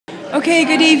Okay,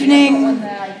 good evening.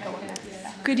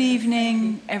 Good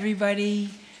evening, everybody.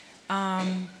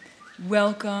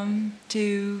 Welcome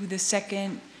to the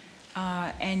second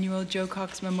annual Jo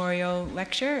Cox Memorial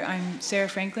Lecture. I'm Sarah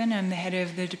Franklin. I'm the head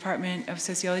of the Department of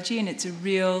Sociology, and it's a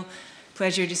real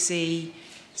pleasure to see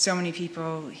so many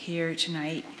people here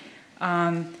tonight.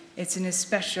 It's an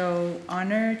especial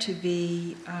honor to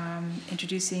be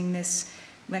introducing this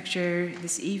lecture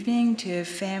this evening to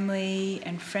family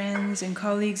and friends and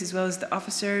colleagues, as well as the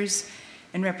officers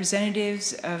and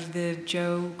representatives of the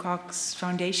Jo Cox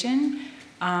Foundation.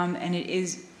 And it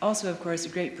is also, of course, a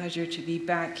great pleasure to be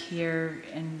back here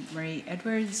in Murray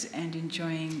Edwards and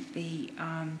enjoying the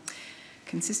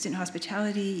consistent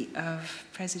hospitality of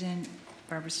President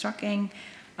Barbara Stocking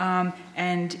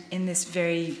and in this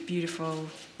very beautiful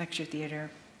lecture theater.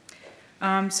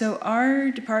 So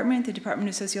our department, the Department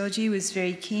of Sociology, was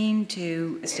very keen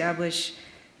to establish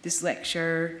this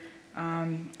lecture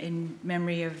in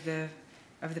memory of the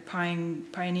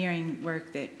pioneering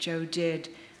work that Jo did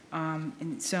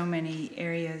in so many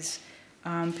areas,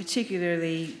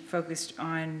 particularly focused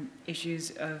on issues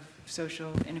of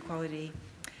social inequality.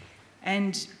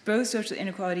 And both social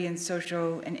inequality and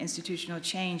social and institutional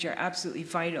change are absolutely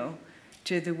vital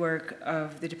to the work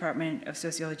of the Department of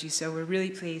Sociology, so we're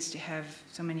really pleased to have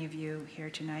so many of you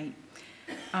here tonight.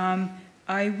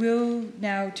 I will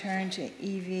now turn to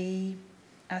Evie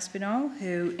Aspinall,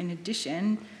 who, in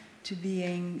addition to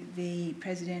being the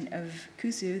president of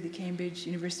CUSU, the Cambridge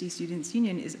University Students'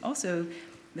 Union, is also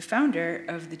the founder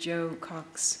of the Jo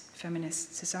Cox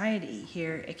Feminist Society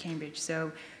here at Cambridge.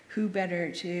 So who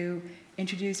better to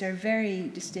introduce our very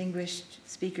distinguished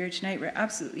speaker tonight? We're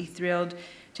absolutely thrilled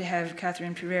to have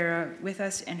Kathryn Perera with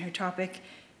us, and her topic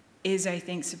is, I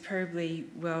think, superbly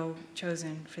well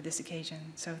chosen for this occasion.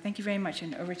 So thank you very much,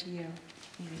 and over to you,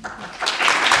 Evie.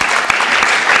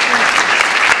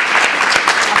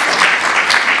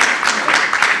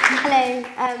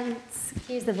 Hello.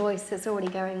 Excuse the voice that's already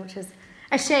going, which is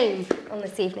a shame on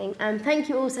this evening. Thank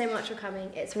you all so much for coming.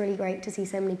 It's really great to see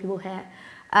so many people here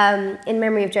in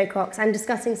memory of Jo Cox and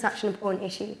discussing such an important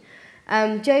issue.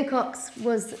 Jo Cox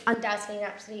was undoubtedly an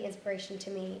absolute inspiration to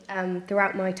me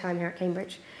throughout my time here at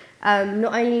Cambridge.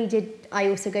 Not only did I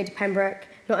also go to Pembroke,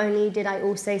 not only did I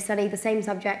also study the same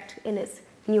subject in its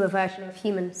newer version of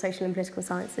human, social and political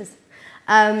sciences,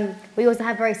 we also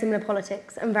have very similar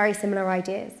politics and very similar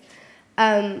ideas.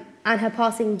 And her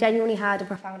passing genuinely had a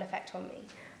profound effect on me.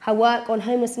 Her work on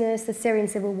homelessness, the Syrian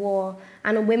civil war,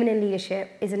 and on women in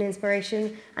leadership is an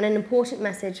inspiration and an important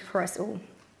message for us all.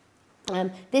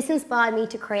 This inspired me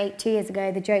to create 2 years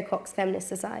ago the Jo Cox Feminist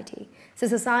Society. It's a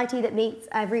society that meets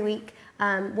every week,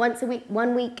 once a week.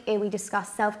 1 week we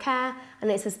discuss self-care,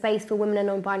 and it's a space for women and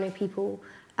non-binary people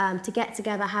to get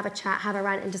together, have a chat, have a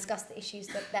rant, and discuss the issues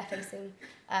that they're facing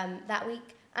that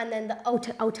week. And then the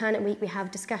alternate week we have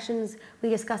discussions. We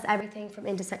discuss everything from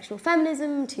intersectional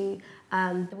feminism to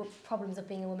the problems of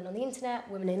being a woman on the internet,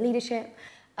 women in leadership.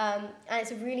 And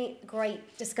it's a really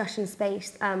great discussion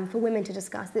space for women to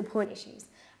discuss the important issues.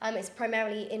 It's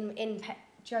primarily in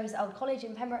Jo's old college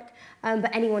in Pembroke,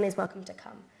 but anyone is welcome to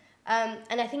come.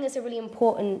 And I think it's a really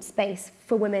important space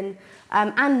for women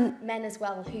and men as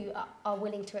well who are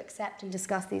willing to accept and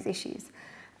discuss these issues.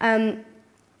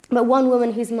 But one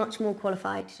woman who's much more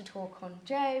qualified to talk on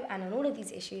Jo and on all of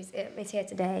these issues is here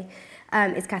today,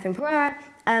 is Kathryn Perera.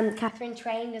 Kathryn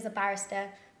trained as a barrister,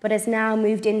 but has now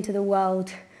moved into the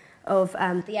world of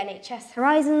the NHS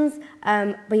Horizons.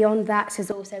 Beyond that, has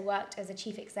also worked as a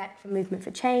chief exec for Movement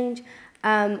for Change,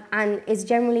 and is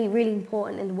generally really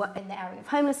important in the area of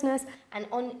homelessness and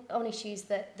on issues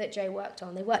that Jo worked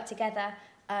on. They worked together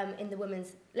in the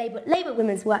Labour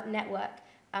Women's Work Network,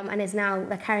 and is now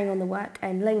carrying on the work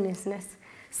and loneliness.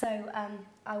 So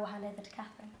I will hand over to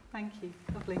Kathryn. Thank you.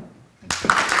 Lovely.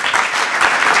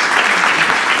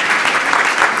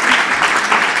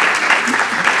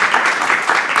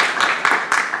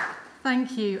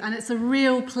 Thank you, and it's a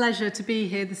real pleasure to be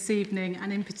here this evening,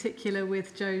 and in particular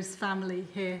with Jo's family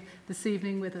here this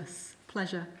evening with us.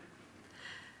 Pleasure.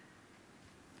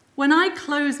 When I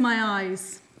close my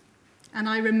eyes and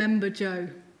I remember Jo,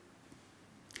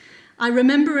 I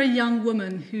remember a young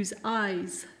woman whose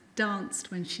eyes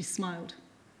danced when she smiled,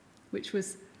 which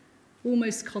was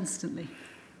almost constantly.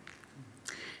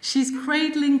 She's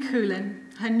cradling Kulin,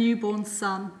 her newborn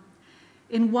son,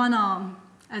 in one arm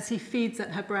as he feeds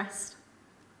at her breast.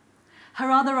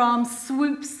 Her other arm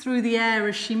swoops through the air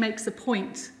as she makes a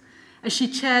point, as she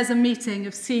chairs a meeting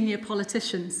of senior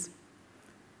politicians.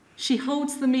 She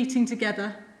holds the meeting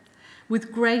together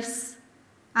with grace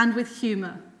and with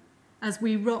humour as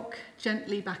we rock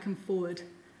gently back and forward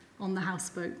on the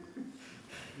houseboat.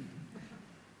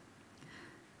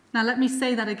 Now let me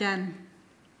say that again.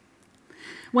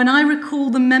 When I recall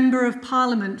the Member of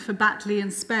Parliament for Batley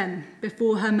and Spen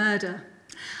before her murder,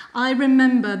 I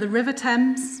remember the River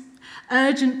Thames,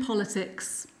 urgent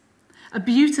politics, a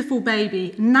beautiful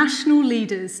baby, national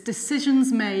leaders,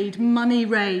 decisions made, money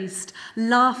raised,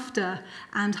 laughter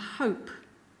and hope.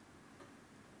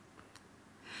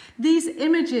 These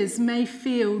images may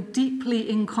feel deeply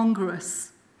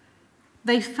incongruous.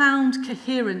 They found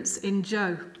coherence in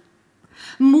Jo.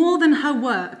 More than her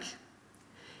work,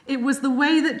 it was the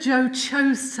way that Jo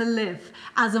chose to live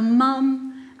as a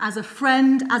mum, as a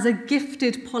friend, as a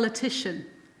gifted politician,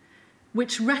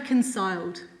 which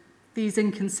reconciled these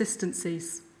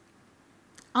inconsistencies.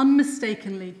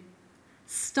 Unmistakably,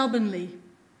 stubbornly,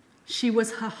 she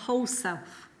was her whole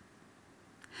self.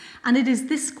 And it is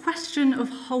this question of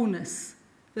wholeness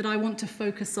that I want to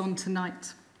focus on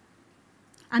tonight.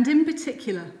 And in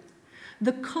particular,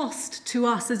 the cost to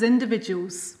us as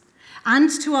individuals and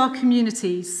to our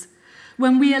communities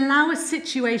when we allow a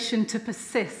situation to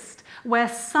persist where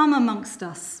some amongst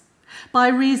us, by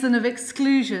reason of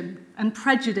exclusion and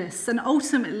prejudice and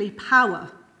ultimately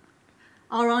power,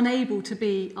 are unable to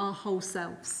be our whole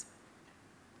selves.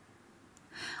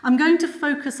 I'm going to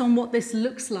focus on what this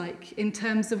looks like in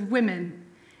terms of women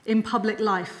in public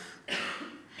life.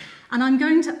 And I'm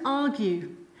going to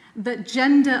argue that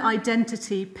gender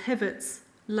identity pivots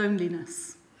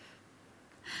loneliness,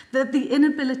 that the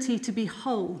inability to be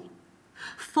whole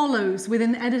follows with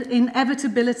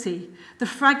inevitability the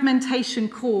fragmentation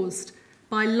caused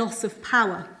by loss of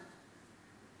power.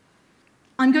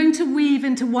 I'm going to weave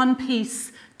into one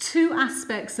piece two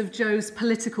aspects of Jo's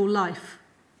political life.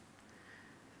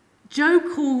 Jo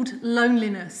called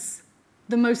loneliness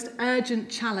the most urgent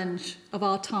challenge of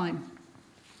our time.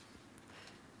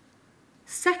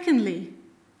 Secondly,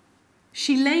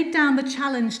 she laid down the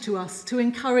challenge to us to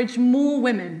encourage more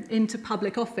women into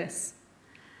public office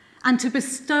and to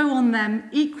bestow on them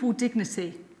equal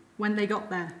dignity when they got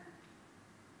there.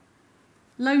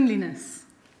 Loneliness,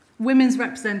 women's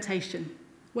representation.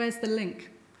 Where's the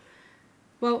link?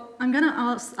 Well, I'm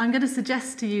going to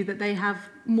suggest to you that they have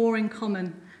more in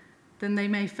common than they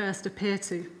may first appear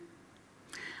to.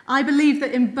 I believe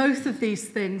that in both of these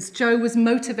things, Jo was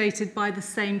motivated by the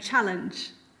same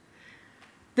challenge.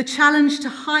 The challenge to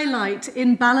highlight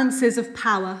imbalances of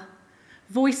power,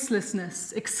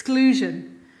 voicelessness,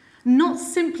 exclusion, not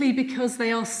simply because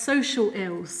they are social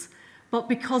ills, but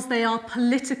because they are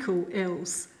political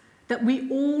ills that we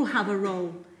all have a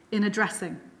role in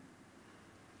addressing.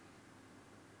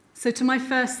 So to my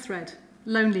first thread,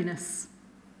 loneliness.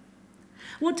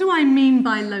 What do I mean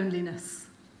by loneliness?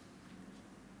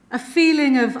 A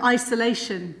feeling of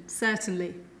isolation,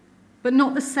 certainly, but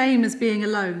not the same as being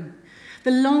alone.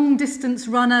 The long-distance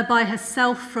runner by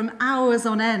herself from hours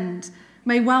on end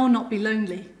may well not be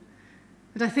lonely,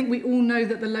 but I think we all know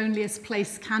that the loneliest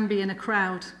place can be in a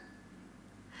crowd.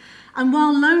 And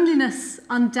while loneliness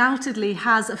undoubtedly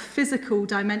has a physical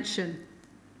dimension,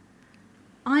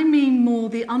 I mean more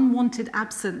the unwanted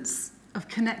absence of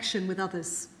connection with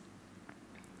others.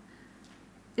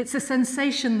 It's a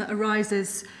sensation that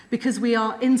arises because we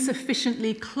are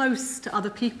insufficiently close to other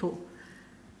people.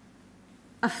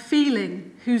 A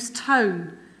feeling whose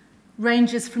tone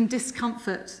ranges from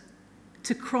discomfort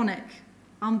to chronic,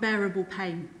 unbearable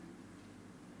pain.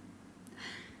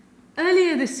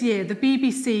 Earlier this year, the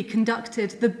BBC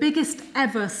conducted the biggest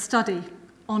ever study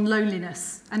on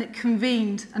loneliness, and it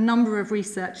convened a number of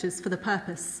researchers for the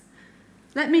purpose.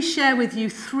 Let me share with you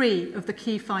three of the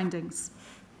key findings.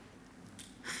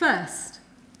 First,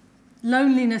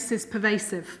 loneliness is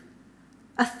pervasive.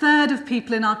 A third of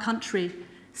people in our country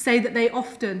say that they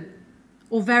often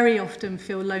or very often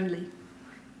feel lonely.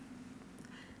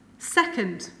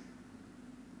 Second,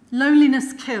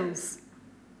 loneliness kills.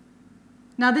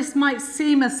 Now, this might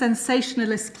seem a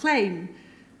sensationalist claim,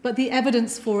 but the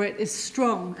evidence for it is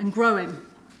strong and growing.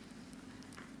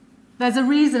 There's a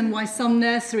reason why some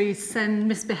nurseries send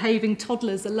misbehaving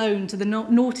toddlers alone to the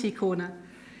naughty corner,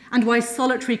 and why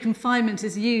solitary confinement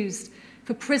is used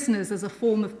for prisoners as a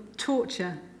form of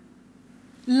torture.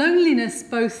 Loneliness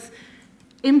both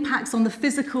impacts on the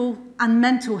physical and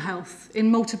mental health in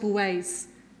multiple ways,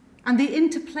 and the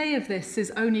interplay of this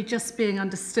is only just being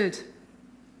understood.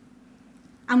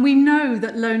 And we know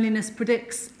that loneliness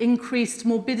predicts increased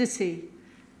morbidity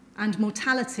and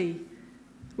mortality,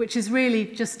 which is really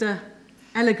just an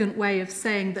elegant way of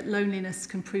saying that loneliness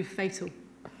can prove fatal.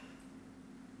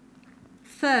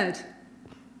 Third,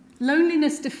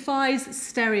 loneliness defies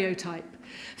stereotype.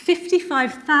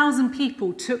 55,000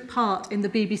 people took part in the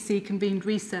BBC convened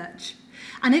research,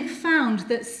 and it found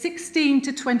that 16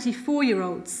 to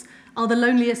 24-year-olds are the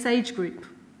loneliest age group.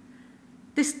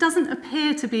 This doesn't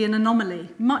appear to be an anomaly.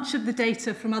 Much of the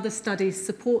data from other studies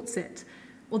supports it,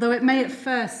 although it may at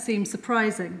first seem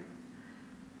surprising.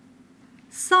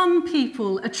 Some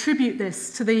people attribute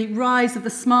this to the rise of the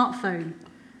smartphone,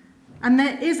 and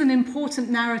there is an important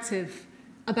narrative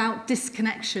about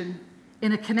disconnection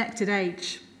in a connected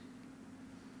age.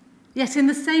 Yet in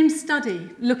the same study,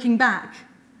 looking back,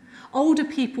 older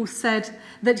people said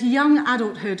that young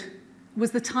adulthood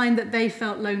was the time that they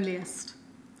felt loneliest.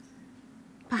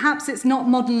 Perhaps it's not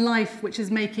modern life which is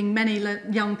making many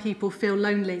young people feel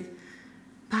lonely.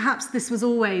 Perhaps this was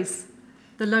always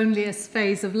the loneliest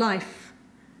phase of life.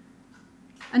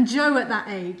 And Jo at that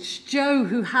age, Jo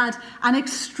who had an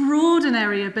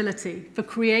extraordinary ability for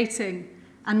creating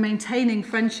and maintaining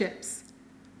friendships,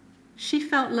 she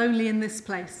felt lonely in this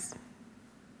place.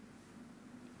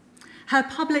 Her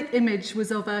public image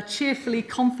was of a cheerfully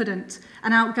confident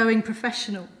and outgoing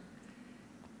professional.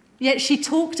 Yet she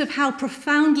talked of how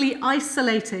profoundly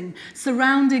isolating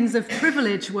surroundings of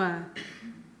privilege were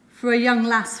for a young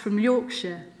lass from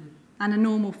Yorkshire and a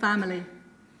normal family.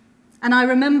 And I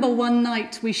remember one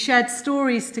night we shared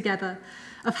stories together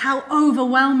of how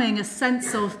overwhelming a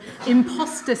sense of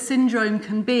imposter syndrome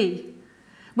can be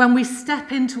when we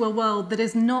step into a world that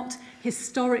is not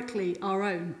historically our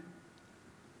own.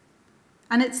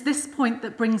 And it's this point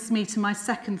that brings me to my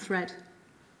second thread.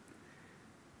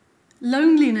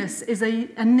 Loneliness is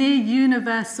a near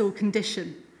universal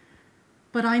condition,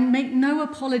 but I make no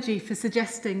apology for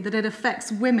suggesting that it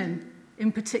affects women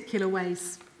in particular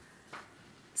ways.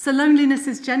 So loneliness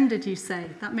is gendered, you say.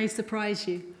 That may surprise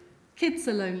you. Kids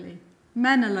are lonely.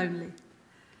 Men are lonely.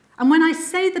 And when I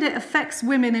say that it affects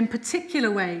women in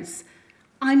particular ways,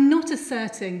 I'm not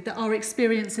asserting that our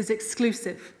experience is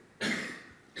exclusive.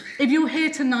 If you're here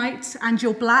tonight and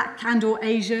you're black and or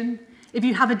Asian, if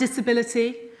you have a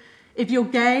disability, if you're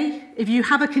gay, if you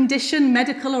have a condition,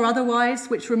 medical or otherwise,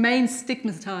 which remains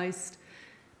stigmatized,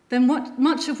 then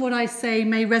much of what I say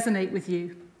may resonate with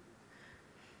you.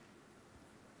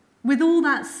 With all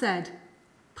that said,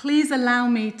 please allow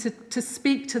me to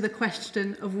speak to the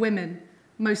question of women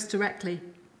most directly,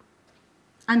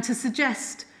 and to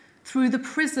suggest, through the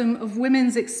prism of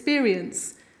women's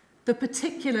experience, the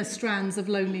particular strands of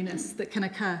loneliness that can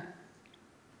occur.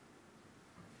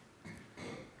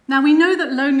 Now, we know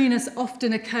that loneliness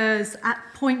often occurs at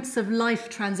points of life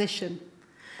transition,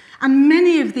 and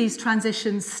many of these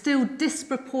transitions still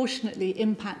disproportionately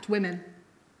impact women,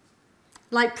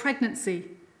 like pregnancy,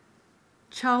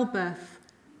 childbirth,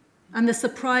 and the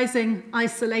surprising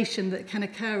isolation that can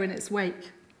occur in its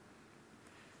wake.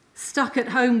 Stuck at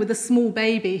home with a small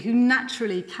baby who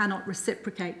naturally cannot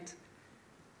reciprocate,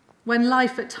 when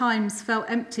life at times felt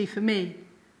empty for me,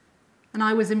 and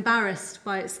I was embarrassed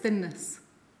by its thinness.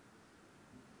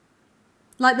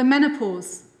 Like the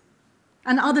menopause,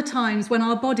 and other times when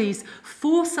our bodies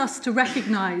force us to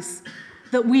recognize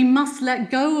that we must let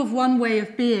go of one way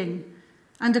of being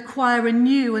and acquire a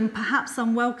new and perhaps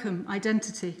unwelcome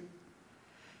identity.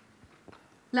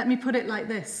 Let me put it like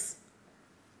this.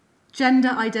 Gender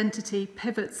identity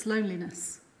pivots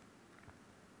loneliness.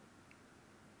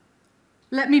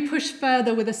 Let me push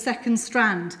further with a second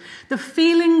strand. The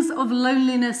feelings of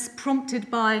loneliness prompted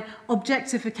by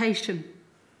objectification.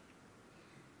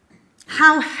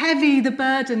 How heavy the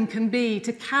burden can be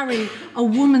to carry a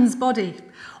woman's body,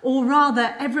 or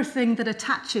rather everything that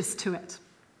attaches to it.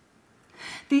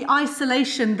 The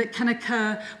isolation that can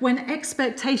occur when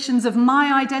expectations of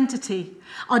my identity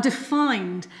are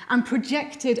defined and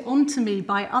projected onto me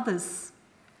by others.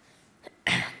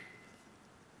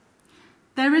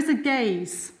 There is a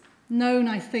gaze, known,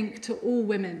 I think, to all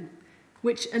women,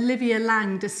 which Olivia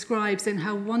Laing describes in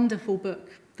her wonderful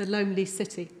book, The Lonely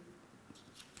City.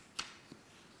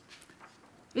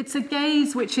 It's a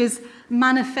gaze which is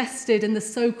manifested in the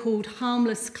so-called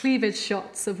harmless cleavage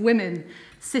shots of women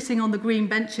sitting on the green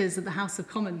benches of the House of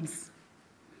Commons.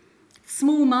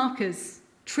 Small markers,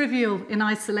 trivial in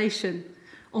isolation,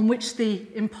 on which the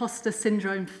imposter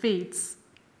syndrome feeds.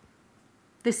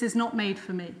 This is not made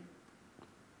for me.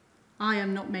 I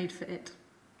am not made for it.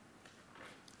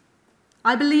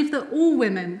 I believe that all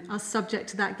women are subject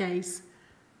to that gaze,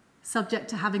 subject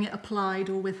to having it applied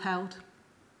or withheld.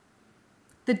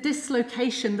 The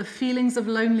dislocation, the feelings of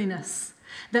loneliness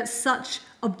that such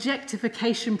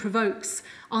objectification provokes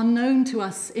are known to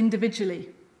us individually,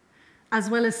 as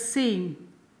well as seen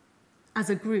as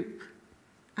a group,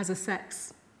 as a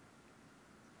sex.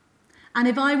 And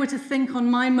if I were to think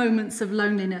on my moments of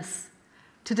loneliness,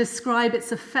 to describe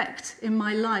its effect in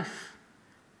my life,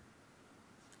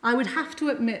 I would have to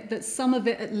admit that some of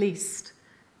it, at least,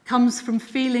 comes from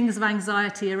feelings of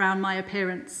anxiety around my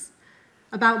appearance,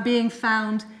 about being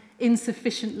found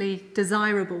insufficiently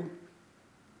desirable,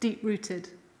 deep-rooted,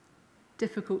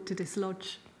 difficult to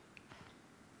dislodge.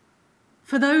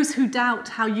 For those who doubt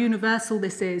how universal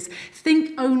this is,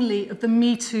 think only of the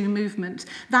Me Too movement.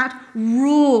 That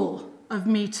roar of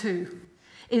Me Too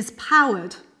is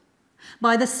powered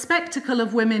by the spectacle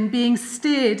of women being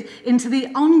steered into the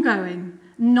ongoing,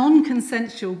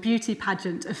 non-consensual beauty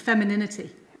pageant of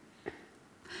femininity,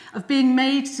 of being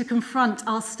made to confront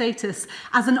our status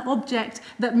as an object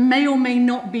that may or may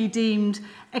not be deemed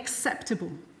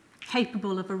acceptable,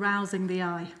 capable of arousing the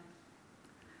eye.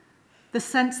 The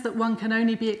sense that one can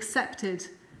only be accepted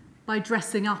by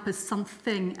dressing up as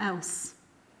something else.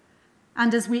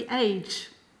 And as we age,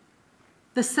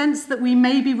 the sense that we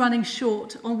may be running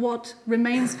short on what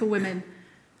remains for women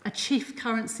a chief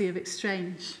currency of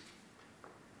exchange.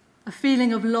 A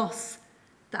feeling of loss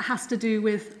that has to do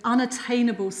with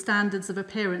unattainable standards of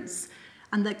appearance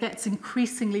and that gets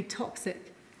increasingly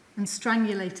toxic and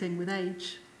strangulating with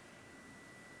age.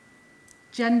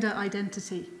 Gender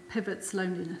identity pivots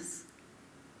loneliness.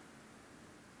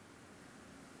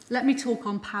 Let me talk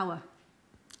on power,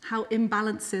 how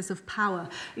imbalances of power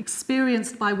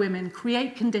experienced by women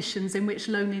create conditions in which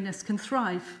loneliness can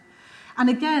thrive. And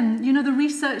again, you know, the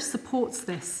research supports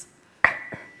this.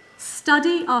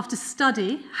 Study after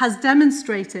study has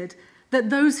demonstrated that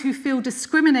those who feel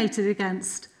discriminated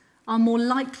against are more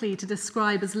likely to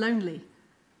describe as lonely.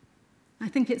 I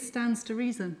think it stands to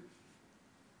reason.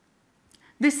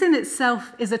 This in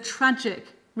itself is a tragic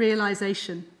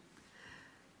realization,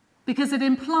 because it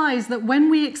implies that when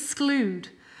we exclude,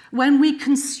 when we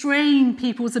constrain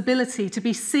people's ability to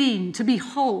be seen, to be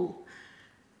whole,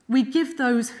 we give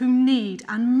those who need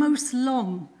and most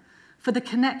long for the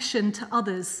connection to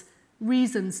others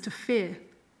reasons to fear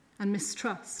and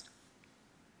mistrust.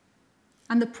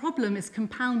 And the problem is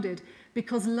compounded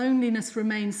because loneliness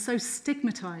remains so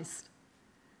stigmatized.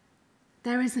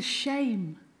 There is a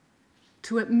shame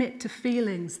to admit to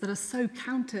feelings that are so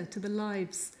counter to the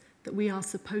lives that we are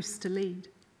supposed to lead.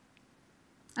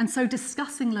 And so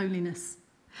discussing loneliness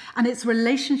and its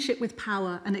relationship with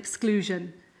power and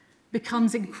exclusion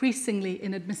becomes increasingly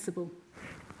inadmissible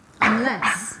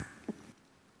unless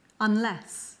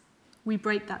we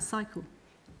break that cycle.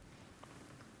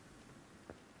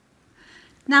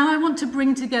 Now I want to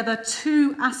bring together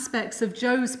two aspects of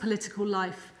Jo's political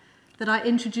life that I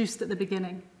introduced at the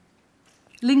beginning,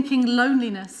 linking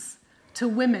loneliness to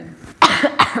women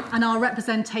and our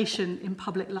representation in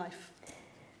public life.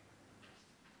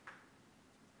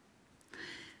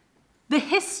 The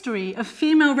history of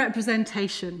female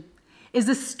representation is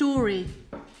a story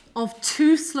of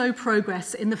too slow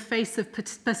progress in the face of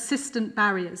persistent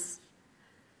barriers.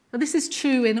 But this is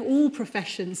true in all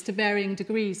professions to varying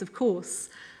degrees, of course.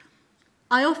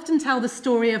 I often tell the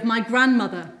story of my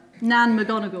grandmother, Nan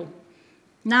McGonigal.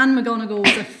 Nan McGonigal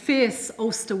was a fierce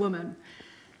Ulster woman,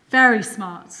 very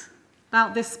smart,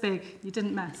 about this big, you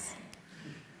didn't mess.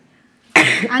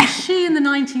 And she, in the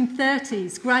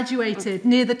 1930s, graduated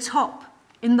near the top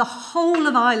in the whole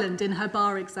of Ireland in her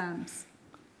bar exams.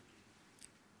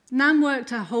 Nan worked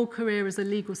her whole career as a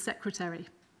legal secretary,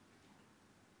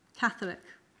 Catholic,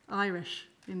 Irish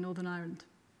in Northern Ireland,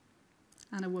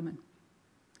 and a woman.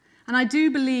 And I do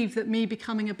believe that me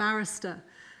becoming a barrister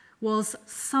was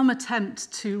some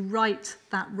attempt to right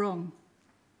that wrong.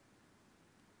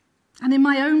 And in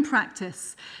my own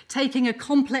practice, taking a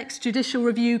complex judicial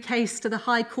review case to the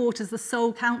High Court as the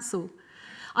sole counsel,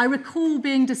 I recall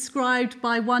being described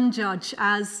by one judge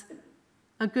as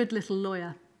a good little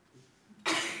lawyer.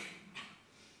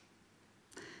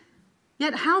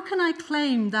 Yet how can I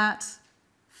claim that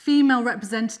female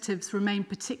representatives remain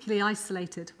particularly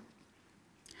isolated?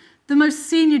 The most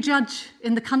senior judge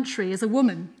in the country is a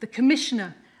woman, the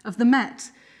commissioner of the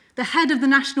Met, the head of the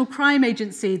National Crime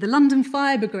Agency, the London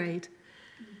Fire Brigade.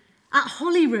 At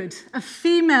Holyrood, a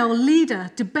female leader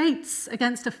debates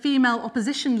against a female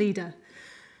opposition leader.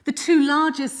 The two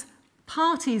largest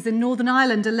parties in Northern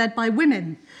Ireland are led by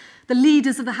women. The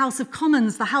leaders of the House of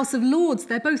Commons, the House of Lords,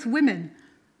 they're both women,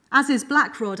 as is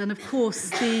Blackrod and, of course,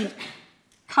 the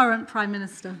current Prime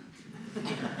Minister.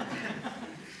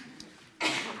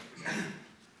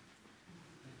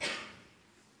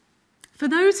 For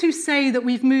those who say that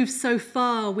we've moved so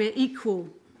far, we're equal,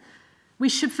 we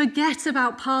should forget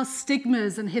about past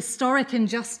stigmas and historic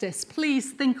injustice.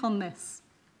 Please think on this.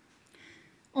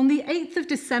 On the 8th of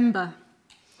December,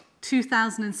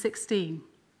 2016,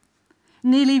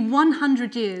 nearly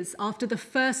 100 years after the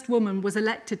first woman was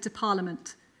elected to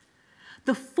Parliament,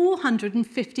 the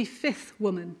 455th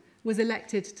woman was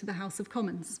elected to the House of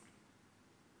Commons.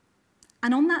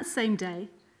 And on that same day,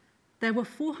 there were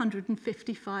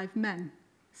 455 men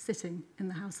sitting in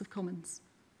the House of Commons.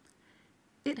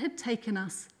 It had taken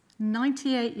us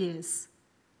 98 years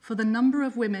for the number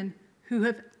of women who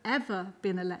have ever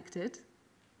been elected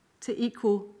to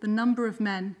equal the number of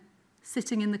men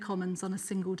sitting in the Commons on a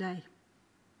single day.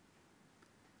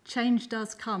 Change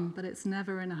does come, but it's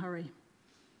never in a hurry.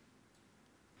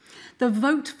 The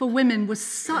vote for women was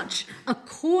such a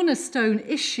cornerstone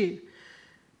issue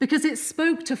because it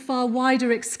spoke to far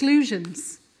wider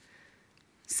exclusions.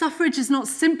 Suffrage is not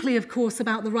simply, of course,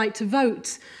 about the right to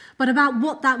vote, but about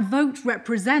what that vote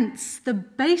represents, the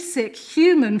basic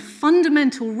human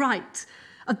fundamental right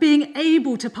of being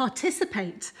able to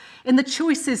participate in the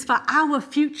choices for our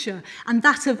future and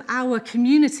that of our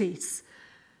communities.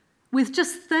 With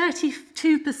just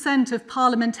 32% of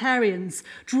parliamentarians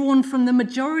drawn from the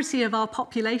majority of our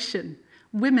population,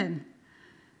 women,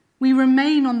 we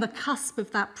remain on the cusp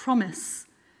of that promise.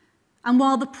 And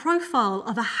while the profile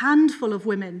of a handful of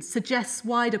women suggests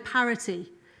wider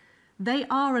parity, they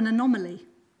are an anomaly.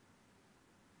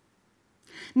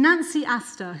 Nancy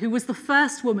Astor, who was the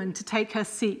first woman to take her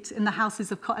seat in the House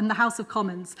of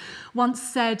Commons, once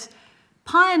said,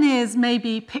 "Pioneers may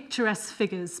be picturesque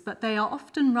figures, but they are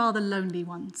often rather lonely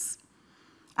ones."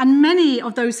 And many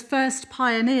of those first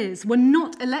pioneers were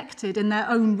not elected in their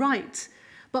own right,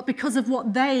 but because of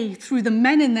what they, through the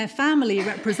men in their family,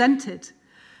 represented.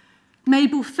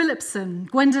 Mabel Phillipson,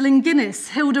 Gwendolyn Guinness,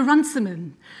 Hilda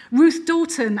Runciman, Ruth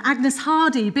Dalton, Agnes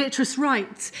Hardy, Beatrice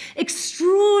Wright,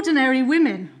 extraordinary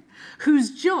women whose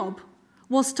job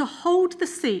was to hold the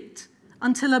seat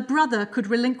until a brother could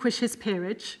relinquish his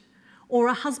peerage or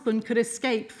a husband could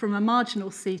escape from a marginal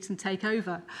seat and take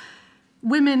over.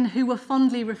 Women who were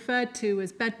fondly referred to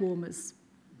as bedwarmers.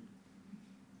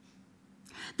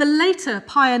 The later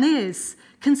pioneers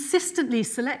consistently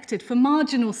selected for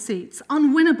marginal seats,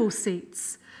 unwinnable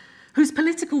seats, whose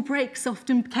political breaks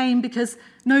often came because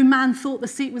no man thought the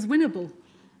seat was winnable,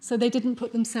 so they didn't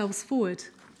put themselves forward.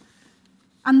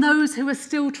 And those who are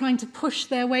still trying to push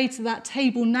their way to that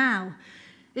table now,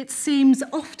 it seems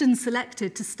often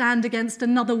selected to stand against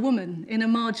another woman in a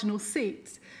marginal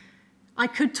seat. I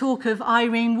could talk of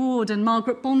Irene Ward and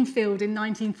Margaret Bonfield in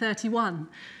 1931.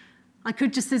 I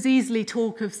could just as easily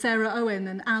talk of Sarah Owen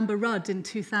and Amber Rudd in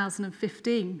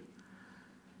 2015.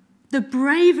 The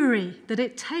bravery that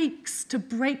it takes to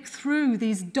break through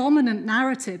these dominant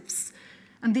narratives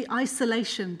and the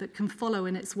isolation that can follow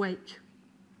in its wake.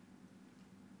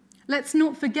 Let's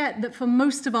not forget that for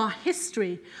most of our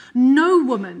history, no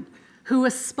woman who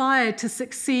aspired to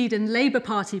succeed in Labour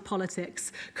Party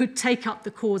politics could take up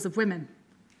the cause of women.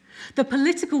 The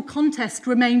political contest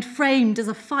remained framed as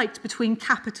a fight between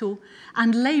capital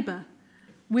and Labour,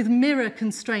 with mirror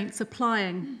constraints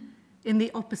applying in the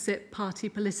opposite party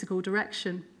political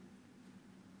direction.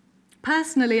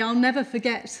 Personally, I'll never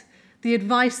forget the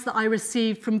advice that I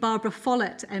received from Barbara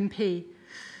Follett, MP.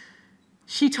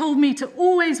 She told me to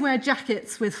always wear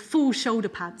jackets with full shoulder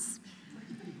pads.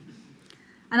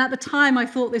 And at the time, I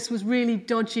thought this was really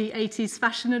dodgy 80s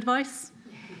fashion advice.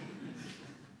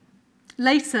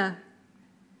 Later,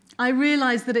 I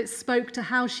realised that it spoke to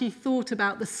how she thought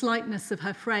about the slightness of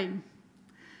her frame,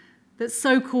 that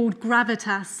so-called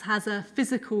gravitas has a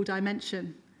physical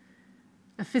dimension,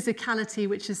 a physicality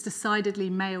which is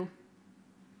decidedly male.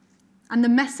 And the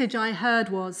message I heard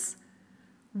was,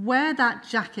 wear that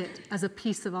jacket as a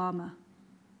piece of armour,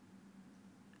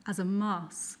 as a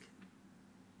mask.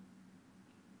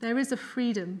 There is a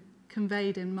freedom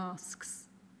conveyed in masks.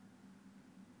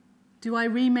 Do I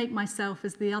remake myself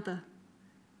as the other,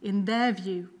 in their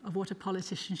view of what a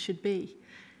politician should be,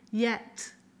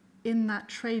 yet, in that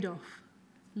trade-off,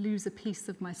 lose a piece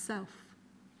of myself?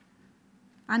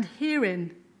 And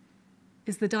herein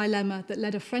is the dilemma that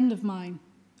led a friend of mine,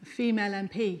 a female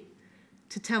MP,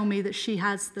 to tell me that she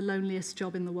has the loneliest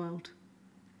job in the world.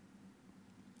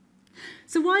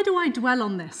 So why do I dwell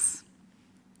on this?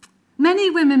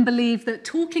 Many women believe that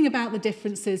talking about the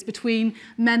differences between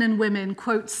men and women,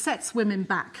 quote, sets women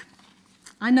back.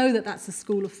 I know that that's a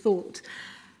school of thought.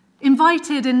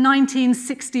 Invited in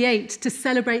 1968 to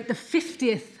celebrate the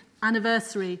 50th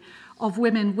anniversary of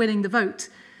women winning the vote,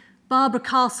 Barbara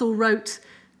Castle wrote,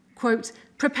 quote,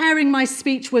 "Preparing my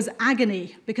speech was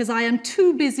agony because I am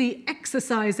too busy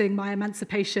exercising my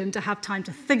emancipation to have time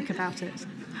to think about it."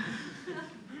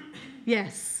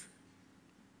 Yes.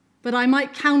 But I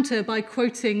might counter by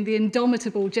quoting the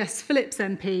indomitable Jess Phillips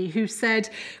MP, who said,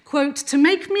 quote, "To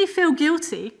make me feel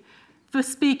guilty for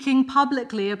speaking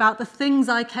publicly about the things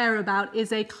I care about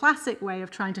is a classic way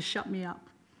of trying to shut me up."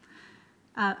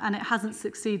 And it hasn't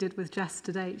succeeded with Jess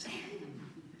to date.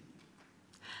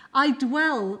 I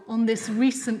dwell on this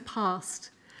recent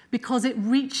past because it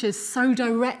reaches so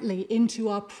directly into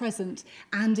our present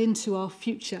and into our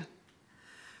future.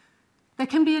 There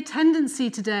can be a tendency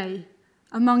today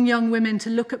among young women to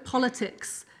look at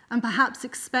politics and perhaps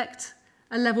expect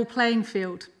a level playing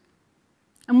field.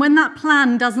 And when that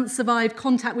plan doesn't survive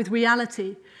contact with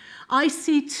reality, I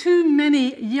see too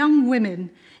many young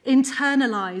women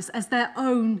internalize as their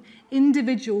own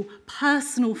individual,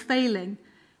 personal failing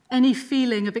any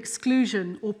feeling of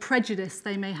exclusion or prejudice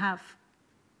they may have.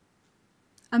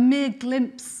 A mere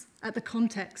glimpse at the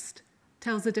context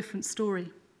tells a different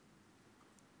story.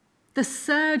 The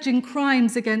surge in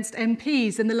crimes against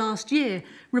MPs in the last year,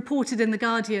 reported in The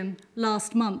Guardian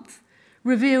last month,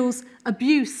 reveals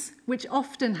abuse which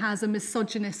often has a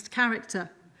misogynist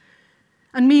character.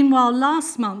 And meanwhile,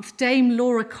 last month, Dame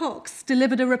Jo Cox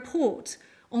delivered a report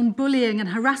on bullying and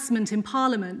harassment in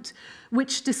Parliament,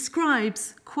 which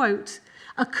describes, quote,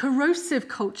 a corrosive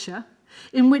culture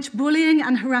in which bullying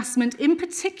and harassment, in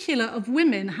particular of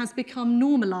women, has become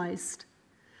normalised.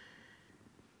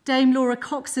 Dame Jo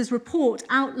Cox's report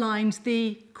outlined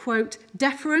the, quote,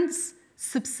 deference,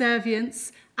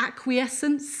 subservience,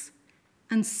 acquiescence,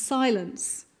 and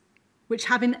silence, which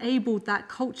have enabled that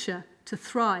culture to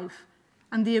thrive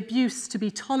and the abuse to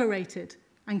be tolerated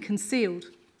and concealed.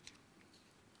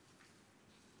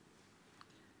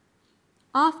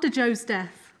 After Jo's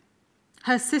death,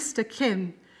 her sister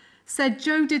Kim said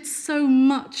Jo did so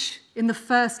much in the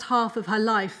first half of her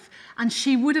life, and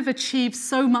she would have achieved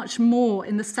so much more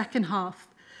in the second half,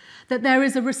 that there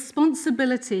is a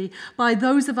responsibility by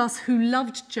those of us who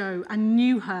loved Jo and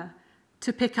knew her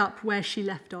to pick up where she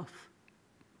left off.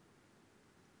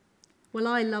 Well,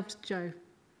 I loved Jo,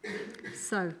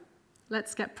 so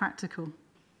let's get practical.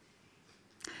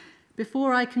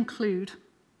 Before I conclude,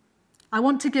 I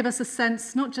want to give us a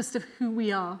sense not just of who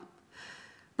we are,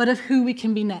 but of who we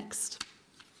can be next.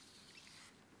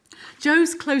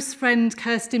 Jo's close friend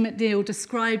Kirsty McNeil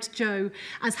described Jo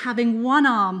as having one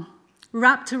arm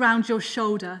wrapped around your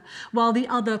shoulder while the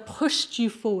other pushed you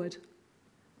forward.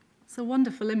 It's a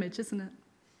wonderful image, isn't it?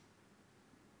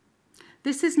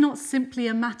 This is not simply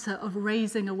a matter of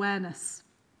raising awareness.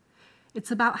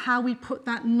 It's about how we put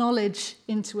that knowledge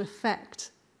into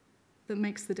effect that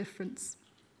makes the difference.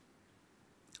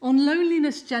 On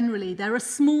loneliness generally, there are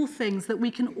small things that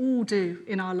we can all do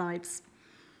in our lives.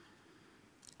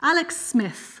 Alex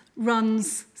Smith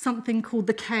runs something called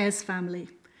the Cares Family.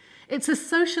 It's a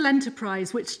social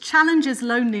enterprise which challenges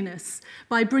loneliness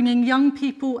by bringing young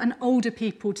people and older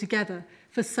people together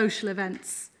for social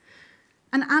events.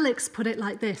 And Alex put it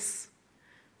like this: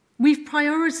 we've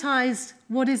prioritised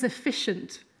what is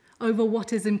efficient over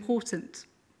what is important.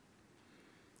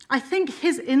 I think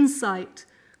his insight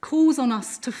calls on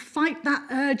us to fight that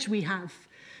urge we have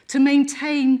to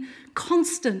maintain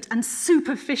constant and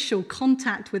superficial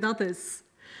contact with others,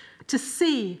 to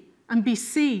see and be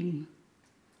seen.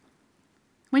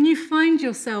 When you find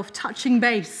yourself touching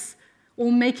base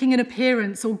or making an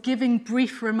appearance or giving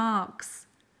brief remarks,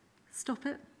 stop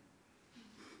it.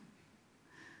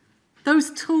 Those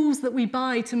tools that we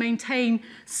buy to maintain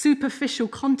superficial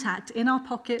contact in our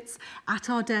pockets, at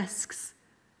our desks,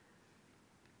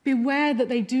 beware that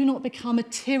they do not become a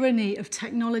tyranny of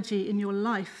technology in your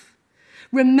life.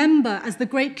 Remember, as the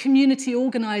great community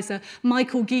organizer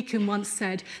Michael Geekin once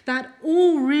said, that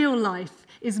all real life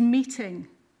is meeting,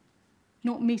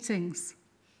 not meetings.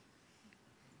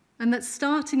 And that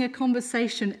starting a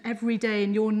conversation every day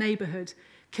in your neighborhood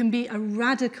can be a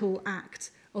radical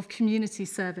act of community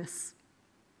service.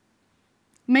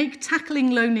 Make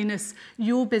tackling loneliness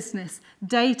your business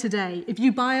day to day. If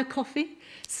you buy a coffee,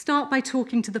 start by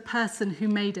talking to the person who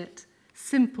made it.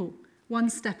 Simple, one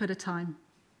step at a time.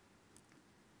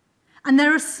 And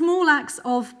there are small acts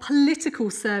of political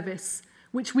service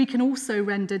which we can also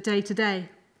render day to day.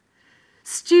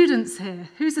 Students here.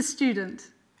 Who's a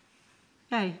student?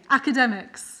 Okay,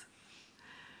 academics,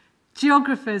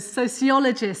 geographers,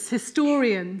 sociologists,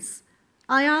 historians.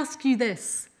 I ask you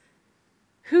this: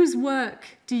 whose work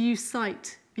do you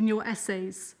cite in your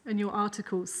essays and your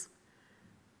articles?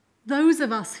 Those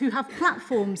of us who have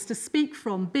platforms to speak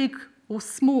from, big or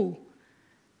small.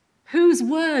 Whose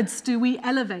words do we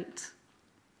elevate?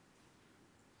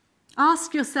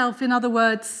 Ask yourself, in other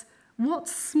words, what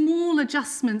small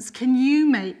adjustments can you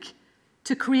make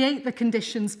to create the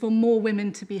conditions for more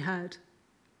women to be heard?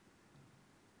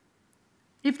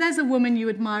 If there's a woman you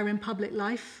admire in public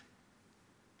life,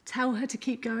 tell her to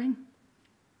keep going.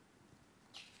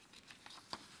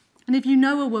 And if you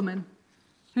know a woman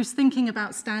who's thinking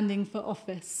about standing for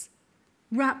office,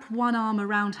 wrap one arm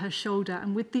around her shoulder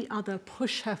and with the other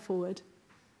push her forward.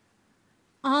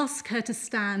 Ask her to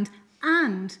stand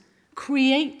and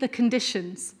create the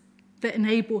conditions that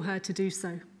enable her to do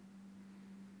so.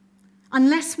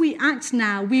 Unless we act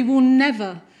now, we will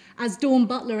never, as Dawn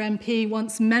Butler MP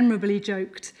once memorably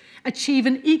joked, achieve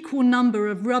an equal number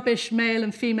of rubbish male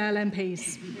and female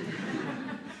MPs.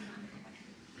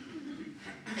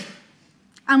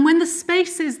 And when the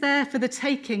space is there for the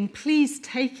taking, please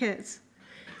take it.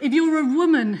 If you're a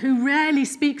woman who rarely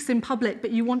speaks in public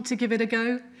but you want to give it a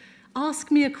go,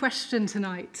 ask me a question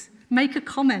tonight. Make a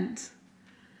comment.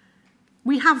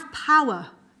 We have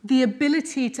power, the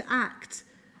ability to act,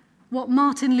 what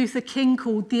Martin Luther King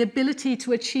called the ability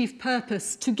to achieve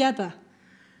purpose together.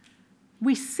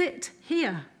 We sit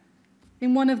here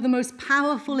in one of the most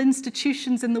powerful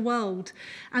institutions in the world,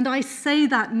 and I say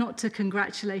that not to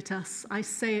congratulate us, I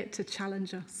say it to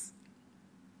challenge us.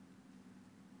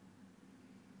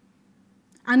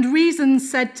 And reason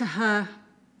said to her,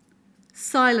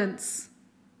 "Silence,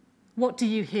 what do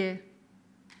you hear?"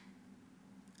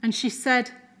 And she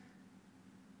said,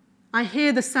 "I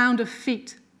hear the sound of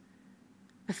feet,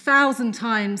 1,000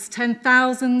 times,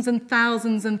 10,000s and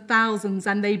thousands and thousands,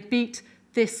 and they beat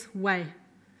this way.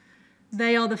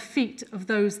 They are the feet of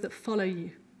those that follow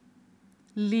you.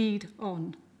 Lead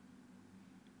on."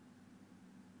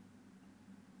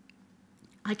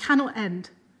 I cannot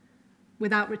end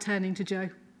without returning to Jo.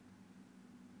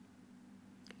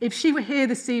 If she were here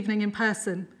this evening in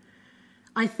person,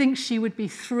 I think she would be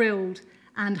thrilled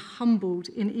and humbled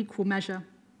in equal measure.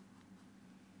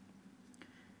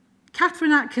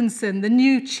 Kathryn Atkinson, the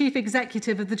new chief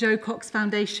executive of the Jo Cox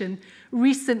Foundation,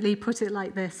 recently put it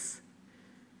like this: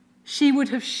 "She would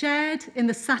have shared in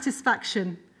the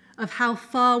satisfaction of how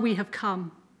far we have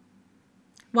come,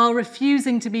 while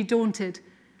refusing to be daunted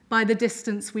by the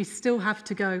distance we still have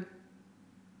to go."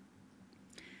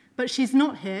 But she's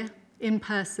not here in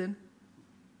person.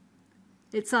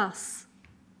 It's us.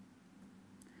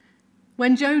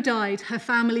 When Jo died, her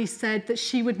family said that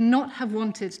she would not have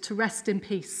wanted to rest in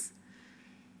peace.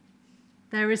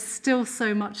 There is still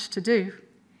so much to do.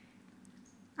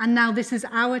 And now this is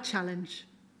our challenge.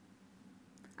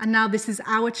 And now this is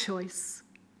our choice.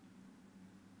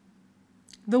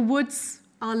 The woods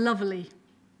are lovely,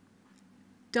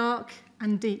 dark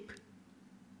and deep.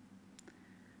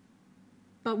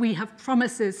 But we have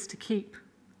promises to keep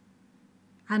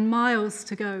and miles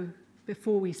to go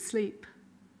before we sleep.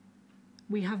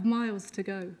 We have miles to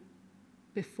go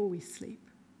before we sleep.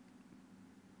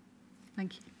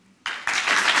 Thank you.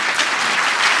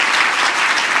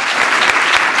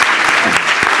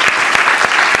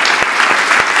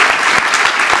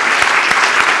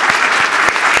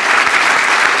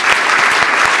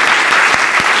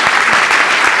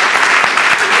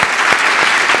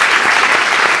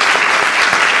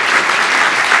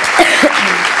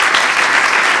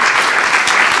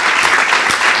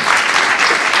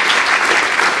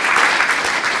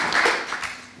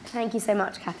 Thank you so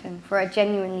much, Kathryn, for a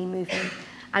genuinely moving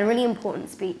and really important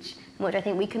speech, which I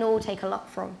think we can all take a lot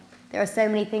from. There are so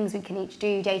many things we can each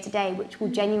do day to day which will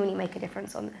genuinely make a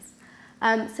difference on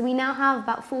this. So we now have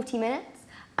about 40 minutes,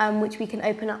 which we can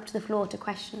open up to the floor to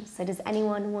questions. So does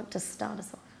anyone want to start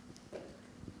us off?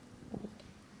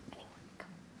 Anyone? Come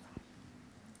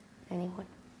on. Anyone?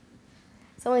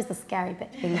 It's always the scary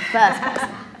bit, being the first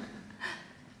person.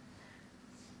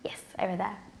 Yes, over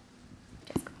there.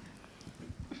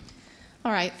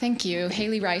 All right, thank you.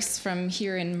 Haley Rice from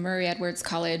here in Murray Edwards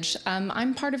College.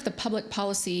 I'm part of the public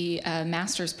policy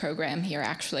master's program here,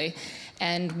 actually.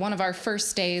 And one of our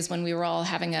first days when we were all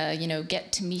having a,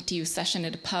 get to meet you session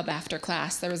at a pub after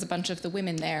class, there was a bunch of the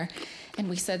women there. And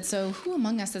we said, so who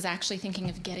among us is actually thinking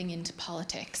of getting into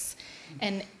politics?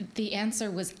 And the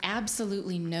answer was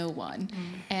absolutely no one.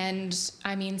 And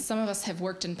I mean, some of us have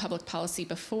worked in public policy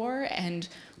before, and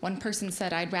one person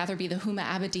said, I'd rather be the Huma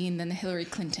Abedin than the Hillary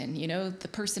Clinton, the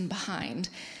person behind.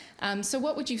 So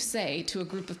what would you say to a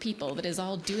group of people that is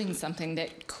all doing something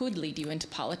that could lead you into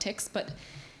politics, but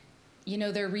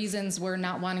their reasons were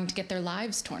not wanting to get their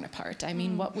lives torn apart? I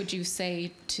mean, what would you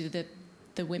say to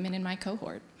the women in my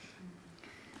cohort?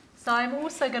 So I'm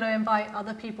also going to invite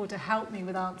other people to help me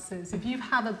with answers. If you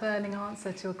have a burning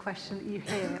answer to a question that you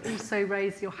hear, also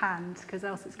raise your hand, because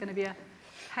else it's going to be a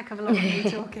heck of a lot of me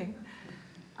talking.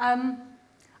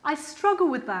 I struggle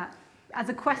with that as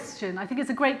a question. I think it's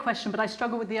a great question, but I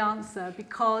struggle with the answer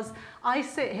because I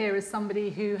sit here as somebody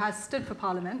who has stood for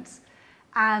Parliament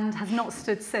and has not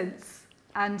stood since,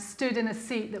 and stood in a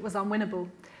seat that was unwinnable.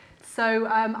 So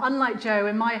unlike Jo,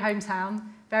 in my hometown,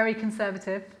 very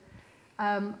conservative,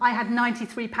 I had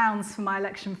 £93 for my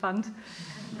election fund.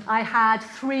 I had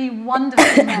 3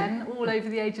 wonderful men, all over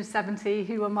the age of 70,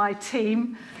 who were my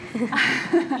team.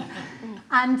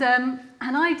 And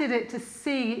I did it to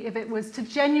see if it was, to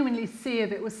genuinely see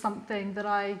if it was something that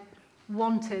I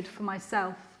wanted for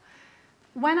myself.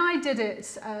 When I did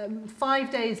it,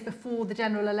 5 days before the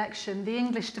general election, the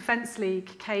English Defence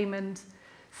League came and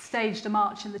staged a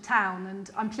march in the town, and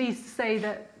I'm pleased to say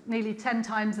that nearly 10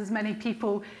 times as many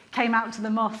people came out to the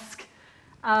mosque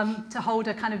to hold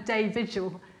a kind of day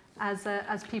vigil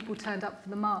as people turned up for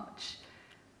the march.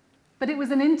 But it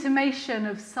was an intimation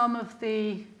of some of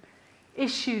the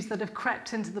issues that have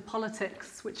crept into the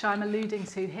politics, which I'm alluding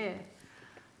to here.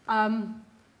 And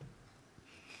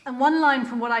one line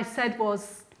from what I said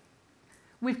was,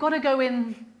 we've got to go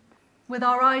in with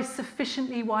our eyes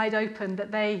sufficiently wide open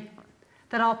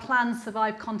that our plans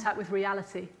survive contact with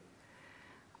reality.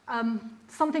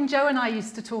 Something Jo and I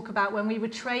used to talk about when we were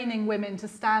training women to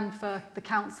stand for the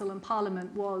council and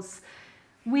parliament was,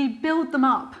 we build them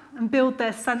up and build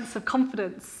their sense of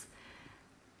confidence,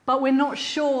 but we're not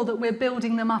sure that we're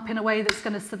building them up in a way that's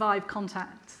going to survive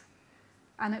contact.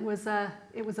 And it was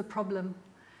a problem.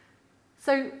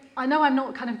 So I know I'm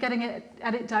not kind of getting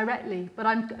at it directly, but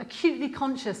I'm acutely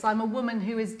conscious I'm a woman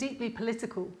who is deeply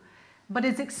political, but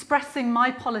is expressing my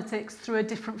politics through a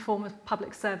different form of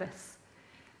public service.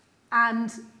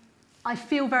 And I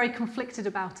feel very conflicted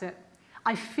about it.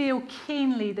 I feel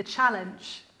keenly the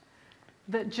challenge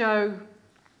that Jo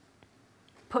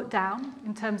put down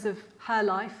in terms of her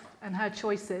life and her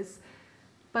choices,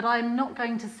 but I'm not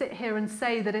going to sit here and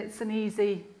say that it's an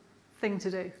easy thing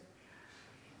to do.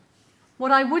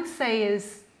 What I would say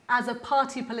is, as a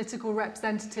party political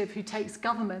representative who takes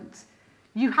government,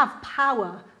 you have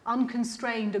power,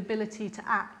 unconstrained ability to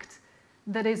act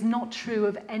that is not true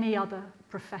of any other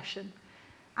profession.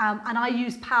 And I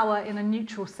use power in a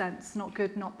neutral sense, not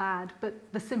good, not bad, but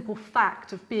the simple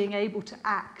fact of being able to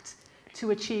act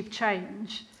to achieve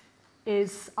change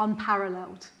is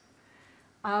unparalleled.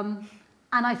 And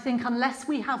I think unless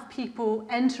we have people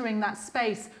entering that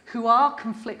space who are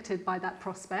conflicted by that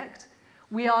prospect,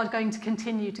 we are going to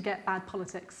continue to get bad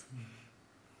politics.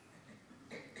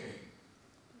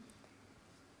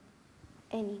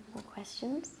 Any more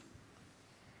questions?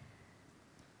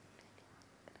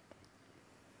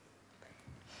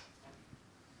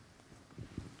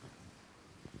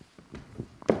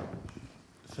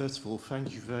 First of all,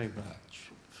 thank you very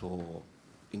much for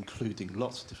including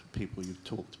lots of different people you've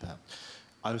talked about.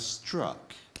 I was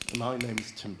struck, my name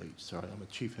is Kim Leadbeater, I'm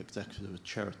a chief executive of a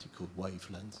charity called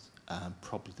Wavelength,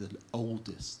 probably the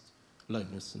oldest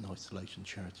loneliness and isolation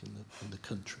charity in the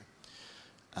country.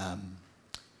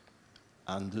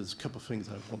 And there's a couple of things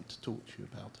I want to talk to you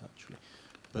about, actually.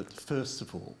 But first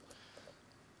of all,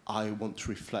 I want to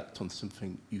reflect on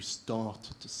something you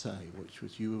started to say, which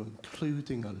was you were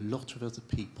including a lot of other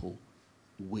people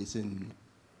within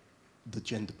the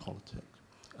gender politic,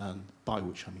 and by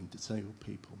which I mean disabled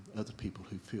people, other people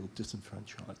who feel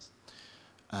disenfranchised.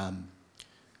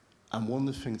 And one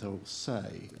of the things I will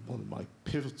say, one of my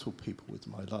pivotal people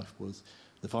within my life was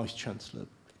the Vice-Chancellor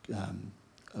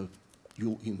of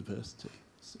York University,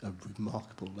 a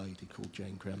remarkable lady called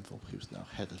Jane Grenville, who's now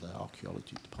head of the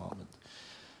archaeology department.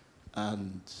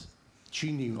 And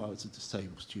she knew I was a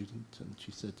disabled student, and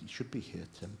she said, you should be here,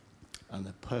 Tim, and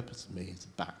the purpose of me is to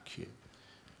back you.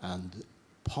 And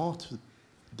part of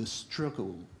the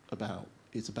struggle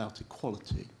is about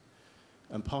equality,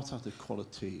 and part of the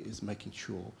equality is making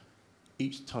sure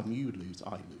each time you lose,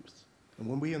 I lose. And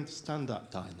when we understand that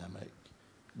dynamic,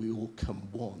 we all come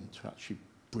one to actually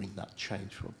bring that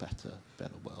change for a better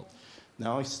world.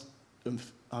 Now,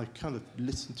 I kind of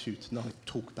listened to you tonight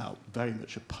talk about very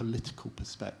much a political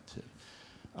perspective.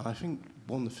 And I think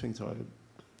one of the things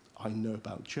I know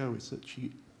about Jo is that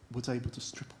she was able to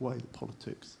strip away the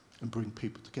politics and bring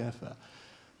people together.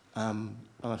 And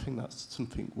I think that's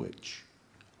something which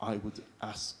I would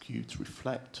ask you to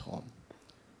reflect on.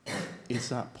 Is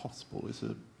that possible?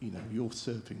 You're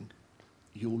serving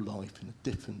your life in a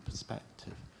different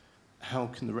perspective. How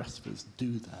can the rest of us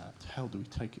do that? How do we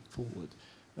take it forward?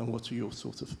 And what are your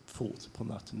sort of thoughts upon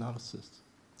that analysis?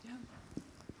 Yeah.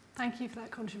 Thank you for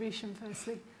that contribution,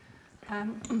 firstly.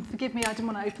 Forgive me, I didn't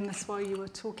want to open this while you were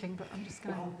talking, but I'm just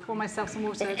going to pour myself some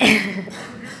water. I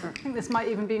think this might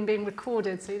even be being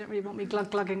recorded, so you don't really want me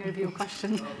glug-glugging over your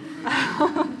question.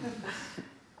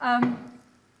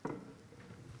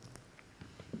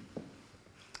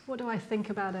 What do I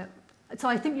think about it? So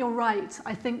I think you're right.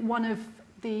 I think one of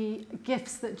the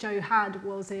gifts that Jo had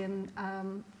was in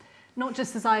not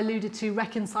just, as I alluded to,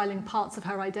 reconciling parts of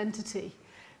her identity,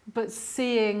 but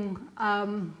seeing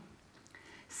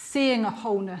seeing a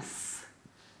wholeness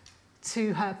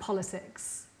to her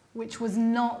politics, which was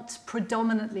not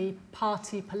predominantly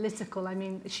party political. I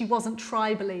mean, she wasn't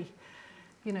tribally,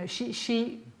 you know,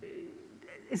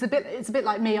 it's a bit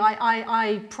like me.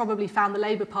 I probably found the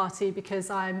Labour Party because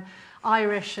I'm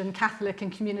Irish and Catholic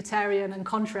and communitarian and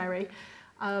contrary,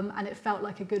 and it felt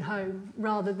like a good home,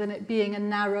 rather than it being a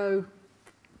narrow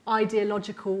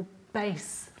ideological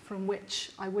base from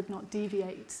which I would not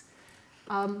deviate.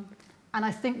 And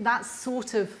I think that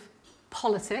sort of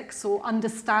politics or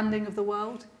understanding of the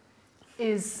world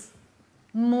is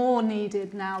more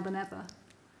needed now than ever.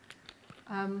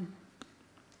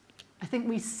 I think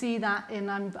we see that in,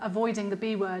 I'm avoiding the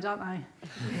B word, aren't I?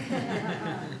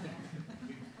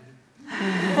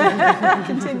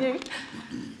 Continue.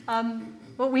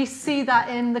 But we see that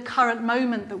in the current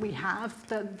moment that we have,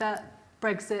 that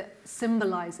Brexit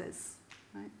symbolises.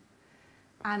 Right?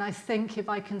 And I think, if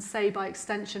I can say by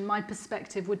extension, my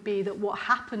perspective would be that what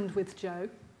happened with Jo,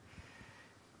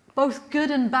 both good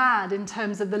and bad in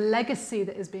terms of the legacy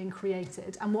that is being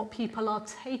created and what people are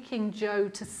taking Jo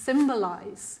to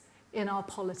symbolise in our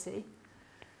polity,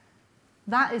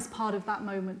 that is part of that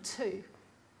moment too.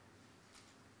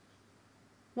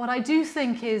 What I do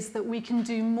think is that we can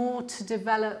do more to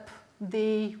develop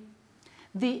the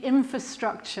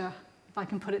infrastructure, if I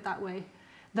can put it that way,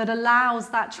 that allows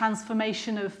that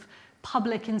transformation of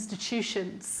public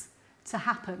institutions to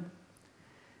happen,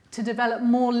 to develop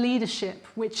more leadership,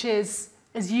 which is,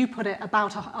 as you put it,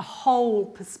 about a whole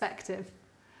perspective,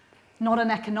 not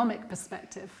an economic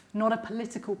perspective, not a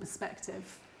political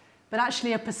perspective, but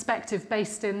actually a perspective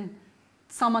based in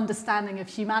some understanding of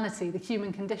humanity, the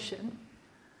human condition.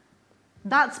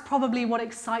 That's probably what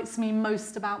excites me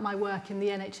most about my work in the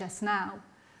NHS now,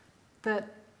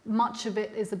 that much of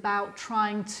it is about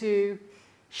trying to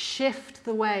shift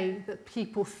the way that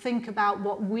people think about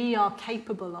what we are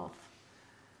capable of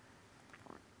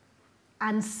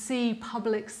and see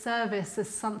public service as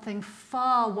something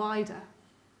far wider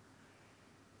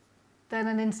than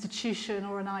an institution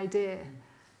or an idea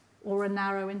or a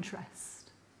narrow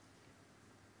interest.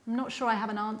 I'm not sure I have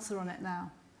an answer on it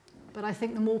now, but I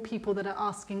think the more people that are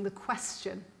asking the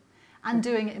question and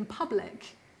doing it in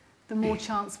public, the more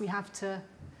chance we have to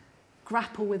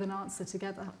grapple with an answer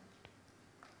together.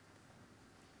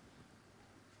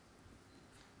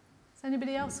 Does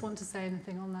anybody else want to say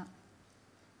anything on that?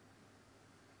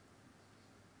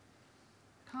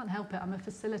 Can't help it, I'm a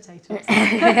facilitator.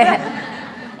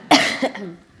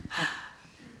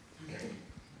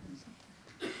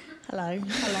 Hello.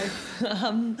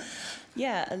 Hello.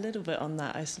 Yeah, a little bit on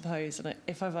that, I suppose, and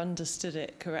if I've understood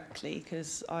it correctly,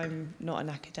 because I'm not an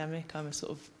academic, I'm a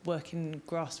sort of working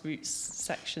grassroots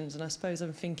sections, and I suppose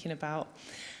I'm thinking about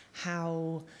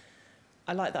how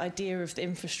I like the idea of the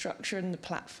infrastructure and the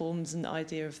platforms and the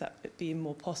idea of that being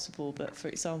more possible. But for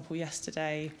example,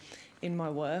 yesterday in my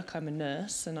work, I'm a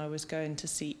nurse, and I was going to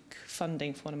seek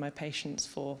funding for one of my patients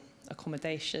for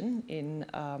accommodation in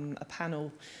a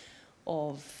panel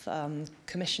of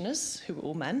commissioners who were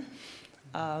all men,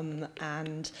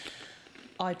 and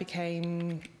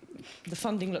the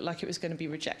funding looked like it was going to be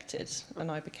rejected,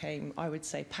 and I became, I would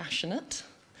say, passionate,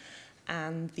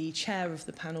 and the chair of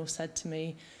the panel said to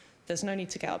me, "There's no need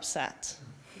to get upset,"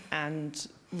 and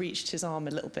reached his arm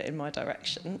a little bit in my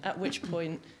direction, at which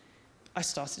point I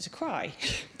started to cry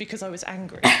because I was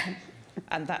angry,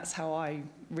 and that's how I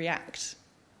react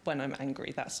when I'm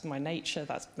angry. That's my nature,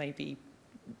 that's maybe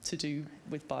to do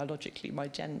with biologically my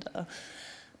gender.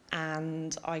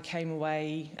 And I came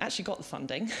away, actually got the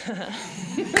funding.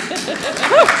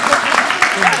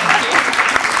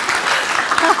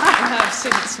 I have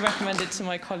since recommended to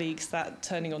my colleagues that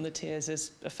turning on the tears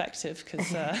is effective, because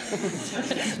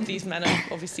these men are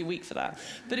obviously weak for that.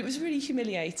 But it was really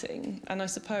humiliating. And I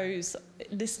suppose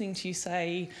listening to you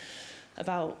say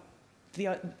about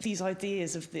these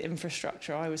ideas of the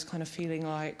infrastructure, I was kind of feeling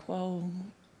like, well,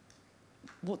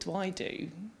 what do I do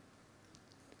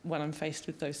when I'm faced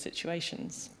with those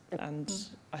situations? And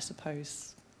I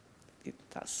suppose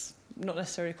that's not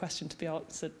necessarily a question to be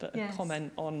answered, but yes, a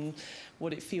comment on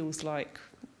what it feels like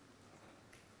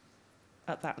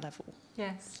at that level.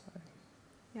 Yes. So.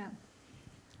 Yeah.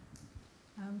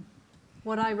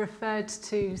 What I referred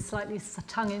to slightly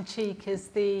tongue-in-cheek is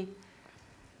the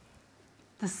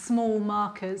small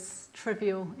markers,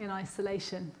 trivial in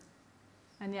isolation,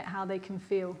 and yet how they can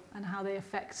feel and how they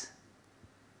affect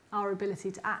our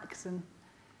ability to act and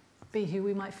be who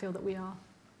we might feel that we are.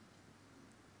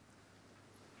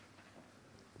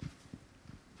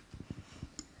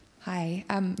 Hi,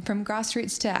 from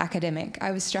grassroots to academic, I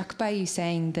was struck by you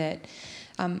saying that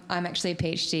I'm actually a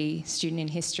PhD student in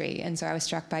history, and so I was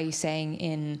struck by you saying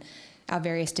in our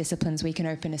various disciplines we can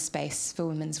open a space for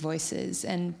women's voices.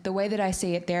 And the way that I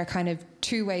see it, there are kind of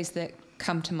two ways that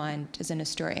come to mind as an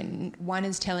historian. One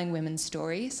is telling women's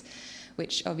stories,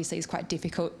 which obviously is quite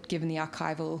difficult given the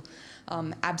archival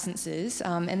absences.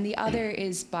 And the other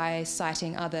is by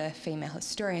citing other female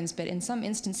historians, but in some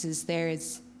instances there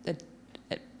is a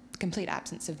complete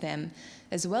absence of them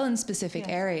as well in specific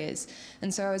areas.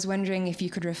 And so I was wondering if you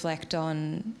could reflect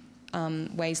on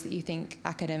ways that you think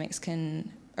academics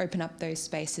can open up those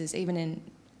spaces, even in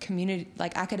community,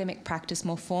 like academic practice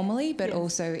more formally, but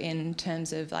also in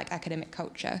terms of like academic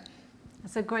culture.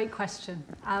 That's a great question.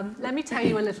 Let me tell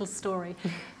you a little story.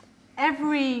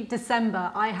 Every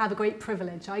December, I have a great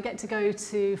privilege. I get to go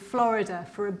to Florida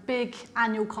for a big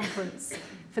annual conference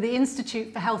for the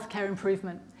Institute for Healthcare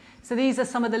Improvement. So these are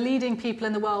some of the leading people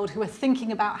in the world who are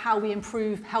thinking about how we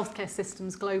improve healthcare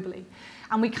systems globally.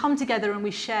 And we come together and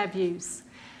we share views.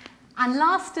 And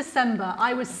last December,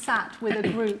 I was sat with a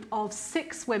group of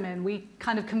 6 women. We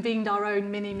kind of convened our own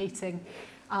mini meeting,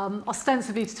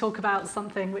 ostensibly to talk about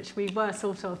something which we were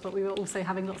sort of, but we were also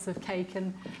having lots of cake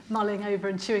and mulling over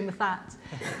and chewing the fat.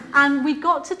 And we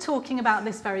got to talking about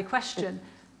this very question.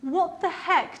 What the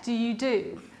heck do you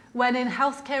do when in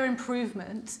healthcare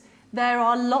improvement there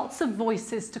are lots of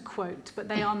voices to quote, but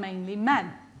they are mainly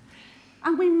men?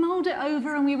 And we mulled it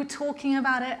over and we were talking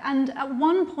about it. And at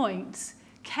one point,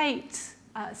 Kate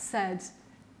said,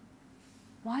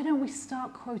 "Why don't we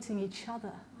start quoting each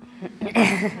other?"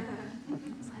 I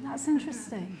was like, "That's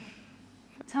interesting.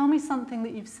 Tell me something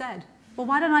that you've said." "Well,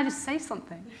 why don't I just say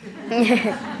something?"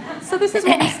 So this is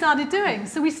what we started doing.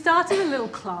 So we started a little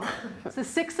club. So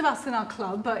 6 of us in our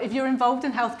club, but if you're involved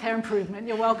in healthcare improvement,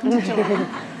 you're welcome to join.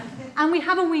 And we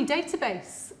have a wee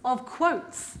database of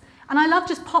quotes. And I love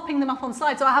just popping them up on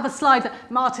slides. So I have a slide that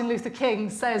Martin Luther King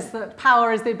says that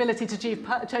power is the ability to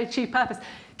achieve purpose.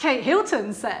 Kate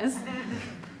Hilton says,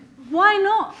 why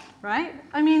not, right?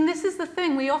 I mean, this is the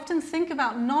thing. We often think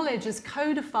about knowledge as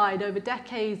codified over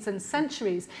decades and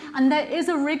centuries. And there is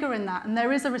a rigor in that, and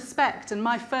there is a respect. And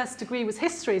my first degree was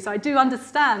history, so I do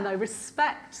understand, I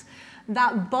respect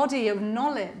that body of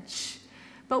knowledge.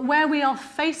 But where we are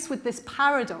faced with this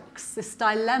paradox, this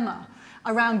dilemma,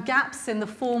 around gaps in the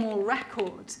formal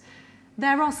record,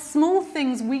 there are small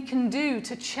things we can do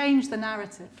to change the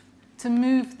narrative, to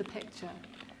move the picture.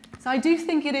 So I do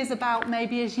think it is about,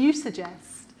 maybe as you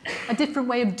suggest, a different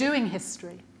way of doing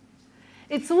history.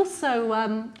 It's also,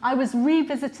 I was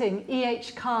revisiting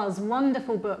E.H. Carr's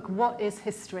wonderful book, What is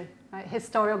History? Right?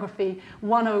 Historiography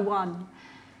 101.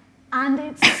 And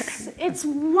it's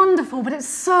wonderful, but it's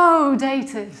so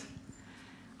dated.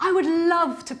 I would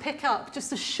love to pick up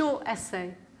just a short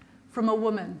essay from a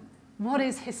woman, what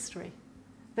is history,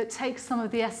 that takes some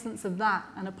of the essence of that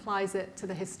and applies it to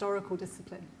the historical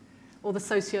discipline or the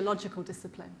sociological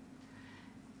discipline.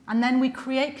 And then we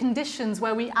create conditions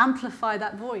where we amplify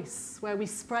that voice, where we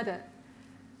spread it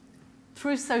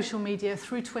through social media,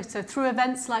 through Twitter, through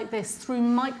events like this, through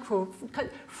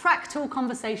fractal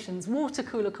conversations, water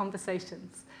cooler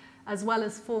conversations, as well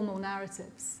as formal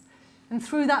narratives. And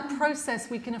through that process,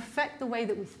 we can affect the way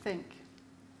that we think.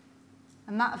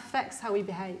 And that affects how we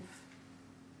behave.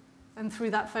 And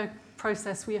through that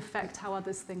process, we affect how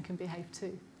others think and behave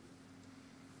too.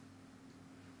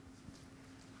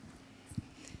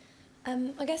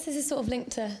 I guess this is sort of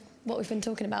linked to what we've been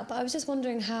talking about, but I was just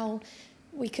wondering how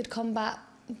we could combat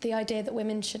the idea that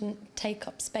women shouldn't take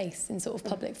up space in sort of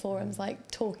public forums, like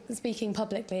speaking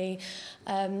publicly.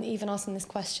 Even asking this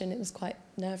question, it was quite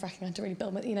nerve-wracking. I had to really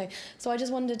build my, So I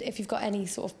just wondered if you've got any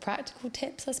sort of practical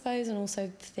tips, I suppose, and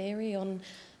also theory on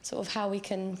sort of how we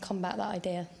can combat that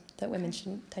idea that women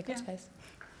shouldn't take up space.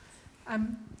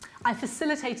 I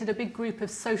facilitated a big group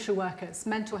of social workers,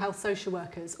 mental health social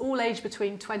workers, all aged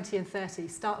between 20 and 30,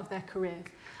 start of their career,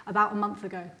 about a month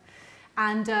ago.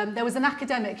 And there was an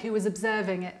academic who was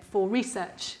observing it for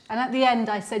research. And at the end,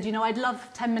 I said, I'd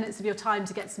love 10 minutes of your time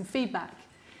to get some feedback.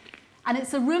 And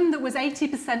it's a room that was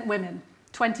 80% women,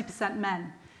 20%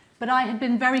 men. But I had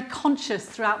been very conscious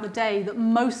throughout the day that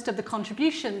most of the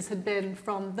contributions had been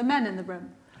from the men in the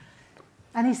room.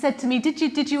 And he said to me,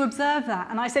 did you observe that?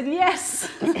 And I said, yes.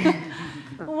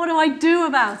 What do I do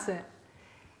about it?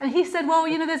 And he said, well,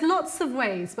 there's lots of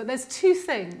ways, but there's 2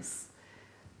 things.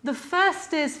 The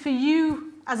first is for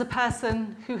you as a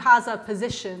person who has a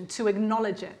position to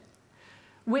acknowledge it,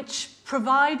 which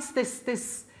provides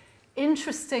this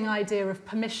interesting idea of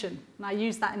permission. And I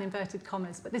use that in inverted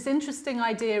commas, but this interesting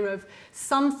idea of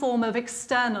some form of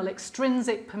external,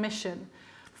 extrinsic permission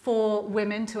for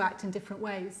women to act in different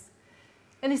ways.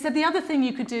 And he said, the other thing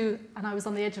you could do, and I was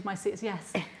on the edge of my seat, is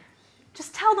yes,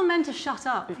 just tell the men to shut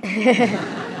up.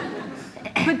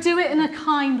 But do it in a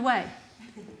kind way.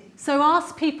 So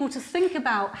ask people to think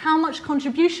about how much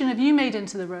contribution have you made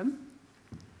into the room,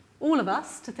 all of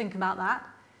us to think about that,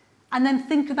 and then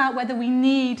think about whether we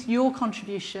need your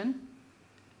contribution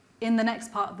in the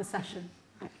next part of the session.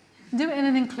 Do it in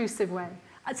an inclusive way.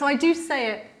 So I do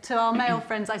say it to our male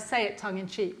friends, I say it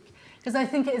tongue-in-cheek, because I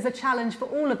think it is a challenge for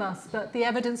all of us, but the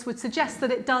evidence would suggest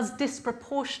that it does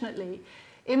disproportionately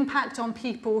impact on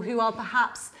people who are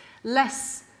perhaps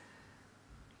less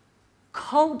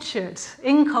cultured,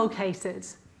 inculcated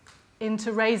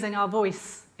into raising our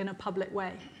voice in a public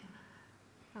way.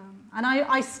 And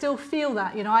I still feel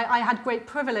that, you know, I had great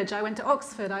privilege. I went to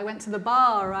Oxford, I went to the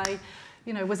bar, I,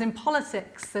 you know, was in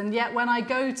politics, and yet when I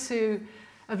go to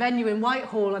a venue in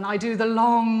Whitehall and I do the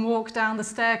long walk down the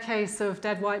staircase of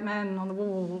dead white men on the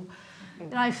wall,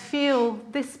 and I feel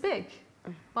this big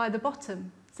by the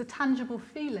bottom. It's a tangible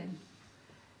feeling.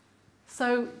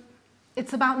 So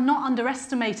it's about not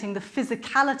underestimating the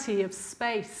physicality of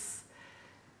space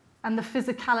and the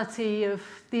physicality of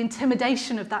the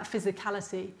intimidation of that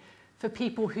physicality for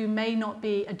people who may not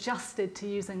be adjusted to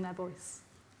using their voice.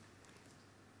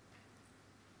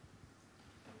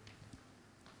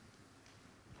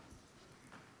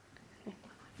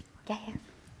 Yeah.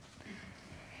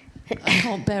 I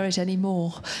can't bear it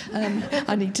anymore.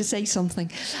 I need to say something.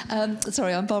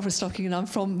 Sorry, I'm Barbara Stocking and I'm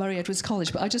from Murray Edwards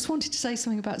College, but I just wanted to say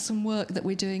something about some work that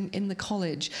we're doing in the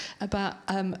college about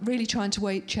really trying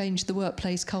to change the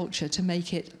workplace culture to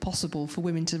make it possible for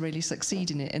women to really succeed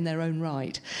in it in their own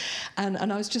right. And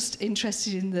I was just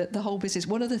interested in the whole business.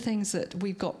 One of the things that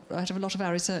we've got out of a lot of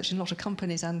our research in a lot of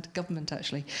companies and government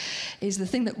actually, is the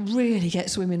thing that really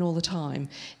gets women all the time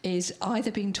is either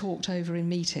being talked over in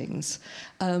meetings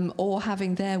or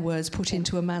having their words put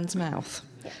into a man's mouth,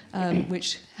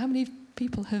 which, how many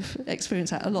people have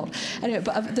experienced that? A lot. Anyway,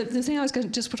 but the thing I was going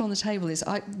to just put on the table is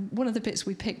one of the bits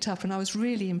we picked up and I was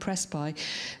really impressed by,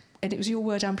 and it was your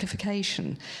word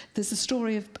amplification. There's a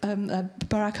story of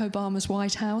Barack Obama's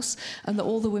White House, and that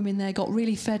all the women there got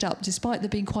really fed up, despite there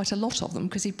being quite a lot of them,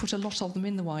 because he put a lot of them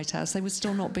in the White House. They were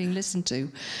still not being listened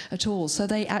to at all. So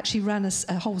they actually ran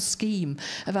a whole scheme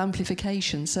of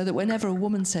amplification, so that whenever a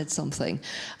woman said something,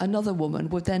 another woman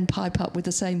would then pipe up with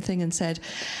the same thing and said,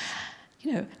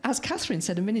 you know, as Kathryn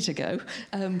said a minute ago,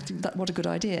 what a good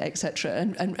idea, etc.,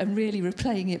 and really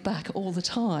replaying it back all the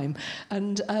time.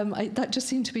 And that just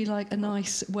seemed to be like a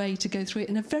nice way to go through it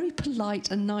in a very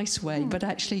polite and nice way, but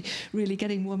actually really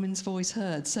getting women's voice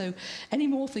heard. So any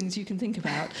more things you can think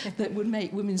about that would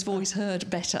make women's voice heard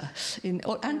better?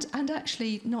 And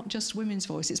actually not just women's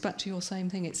voice, it's back to your same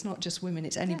thing, it's not just women,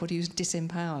 it's anybody who's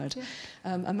disempowered.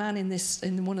 Yeah. A man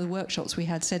in one of the workshops we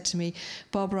had said to me,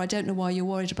 Barbara, I don't know why you're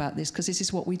worried about this, because this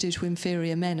is what we do to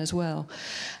inferior men as well.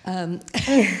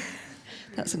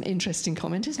 That's an interesting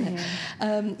comment, isn't it?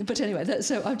 Yeah. But anyway,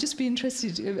 so I'd just be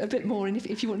interested a bit more, and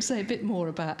if you want to say a bit more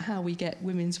about how we get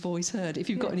women's voice heard, if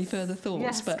you've got any further thoughts.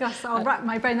 Yes, Gus, I'll rack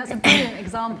my brain. That's a brilliant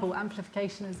example.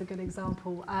 Amplification is a good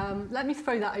example. Let me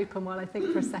throw that open while I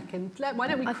think for a second. Why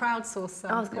don't we crowdsource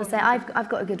some? I was going to say, I've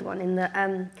got a good one in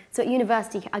that. So at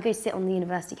university, I go sit on the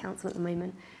university council at the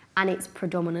moment, and it's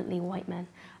predominantly white men.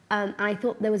 And I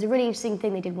thought there was a really interesting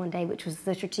thing they did one day, which was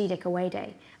the strategic away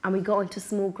day. And we got into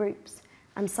small groups.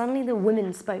 And suddenly the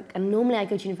women spoke. And normally I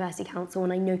go to University Council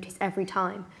and I notice every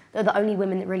time they're the only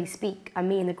women that really speak. And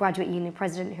me and the graduate union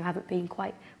president who haven't been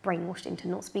quite brainwashed into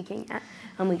not speaking yet.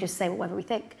 And we just say whatever we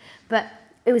think. But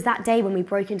it was that day when we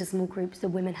broke into small groups, the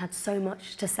women had so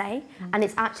much to say. And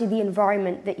it's actually the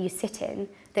environment that you sit in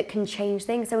that can change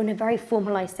things. So in a very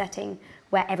formalised setting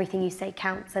where everything you say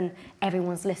counts and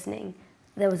everyone's listening,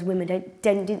 there was women who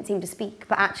didn't seem to speak,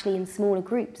 but actually in smaller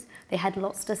groups, they had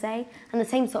lots to say. And the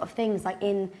same sort of things, like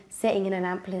sitting in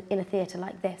a theatre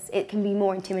like this, it can be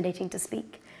more intimidating to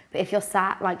speak. But if you're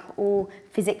sat like all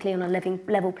physically on a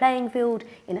level playing field,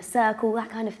 in a circle, that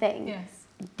kind of thing, yes,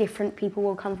 different people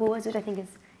will come forward, which I think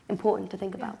is important to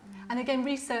think about. And again,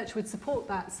 research would support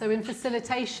that. So in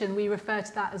facilitation, we refer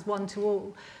to that as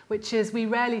one-to-all, which is we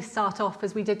rarely start off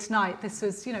as we did tonight. This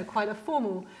was, you know, quite a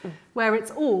formal, where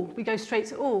it's all, we go straight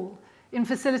to all. In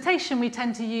facilitation, we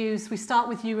tend to we start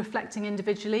with you reflecting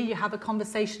individually, you have a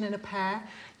conversation in a pair,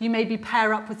 you maybe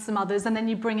pair up with some others, and then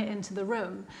you bring it into the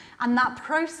room. And that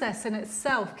process in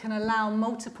itself can allow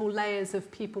multiple layers of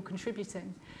people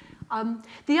contributing.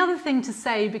 The other thing to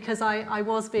say, because I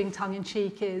was being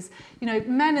tongue-in-cheek, is, you know,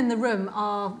 men in the room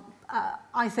are,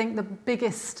 I think, the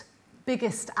biggest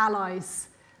allies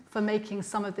for making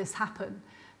some of this happen,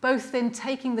 both in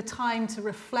taking the time to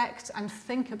reflect and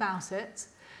think about it,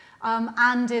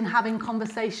 and in having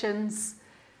conversations,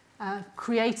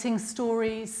 creating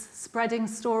stories, spreading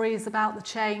stories about the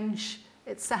change,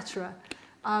 etc.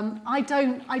 I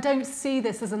don't see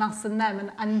this as an us and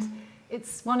them, and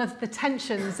it's one of the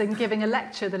tensions in giving a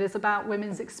lecture that is about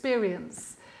women's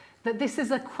experience, that this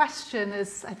is a question,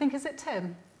 as I think, is it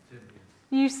Tim?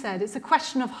 You said, it's a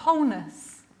question of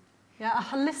wholeness, yeah, a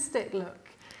holistic look,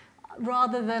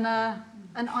 rather than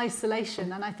an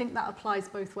isolation, and I think that applies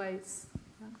both ways.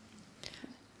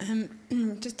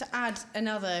 Just to add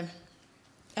another,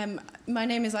 my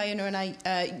name is Iona, and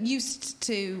I used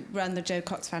to run the Jo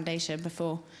Cox Foundation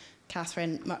before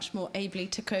Kathryn much more ably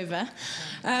took over.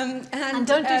 And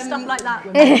don't do stuff like that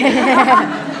with me.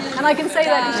 And I can say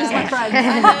that because she's my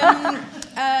friend.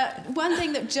 One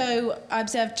thing that I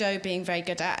observed Jo being very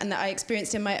good at, and that I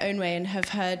experienced in my own way and have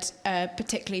heard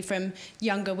particularly from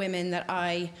younger women that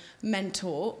I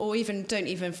mentor, or even don't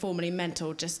even formally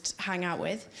mentor, just hang out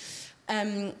with,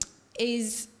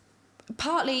 is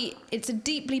partly it's a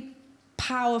deeply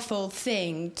powerful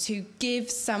thing to give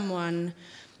someone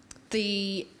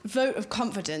the vote of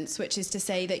confidence, which is to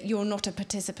say that you're not a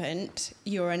participant,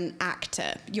 you're an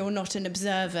actor, you're not an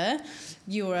observer,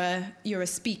 you're a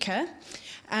speaker.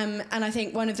 And I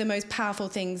think one of the most powerful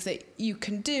things that you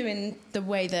can do in the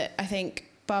way that I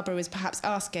think Barbara was perhaps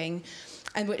asking,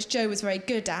 and which Jo was very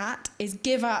good at, is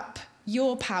give up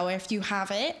your power if you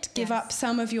have it, give up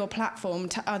some of your platform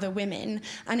to other women,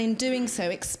 and in doing so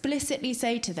explicitly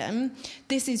say to them,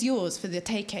 this is yours for the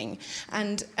taking.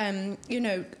 And, you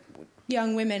know,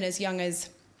 young women as young as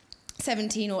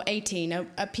 17 or 18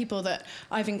 are people that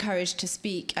I've encouraged to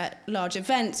speak at large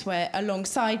events where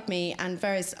alongside me and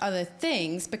various other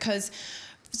things, because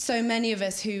so many of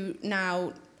us who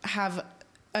now have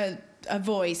a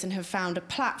voice and have found a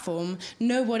platform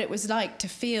know what it was like to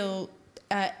feel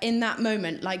in that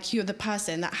moment like you're the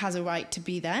person that has a right to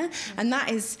be there. And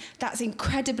that's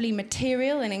incredibly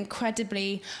material and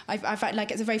incredibly, I find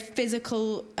like it's a very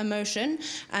physical emotion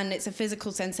and it's a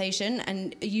physical sensation,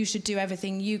 and you should do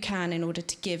everything you can in order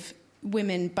to give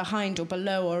women behind or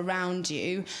below or around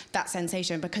you that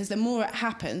sensation, because the more it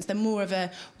happens, the more of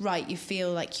a right you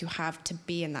feel like you have to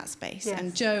be in that space. Yes.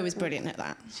 And Jo was brilliant at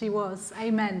that. She was.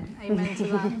 Amen. Amen to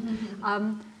that.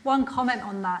 One comment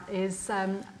on that is,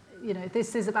 you know,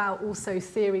 this is about also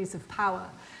theories of power.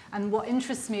 And what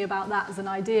interests me about that as an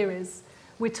idea is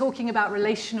we're talking about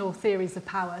relational theories of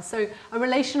power. So a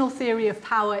relational theory of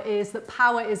power is that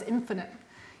power is infinite.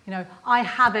 You know, I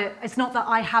have it. It's not that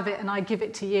I have it and I give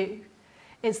it to you.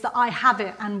 It's that I have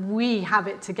it and we have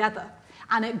it together.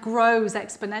 And it grows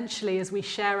exponentially as we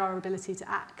share our ability to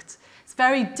act. It's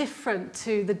very different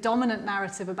to the dominant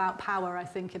narrative about power, I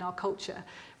think, in our culture,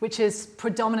 which is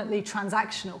predominantly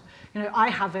transactional. You know, I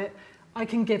have it, I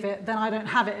can give it, then I don't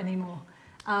have it anymore.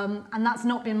 And that's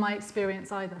not been my experience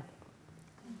either.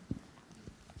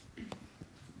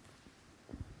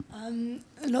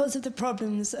 Lots of the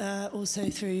problems are also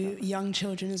through young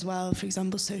children as well, for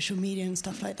example, social media and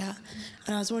stuff like that.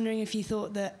 And I was wondering if you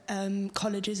thought that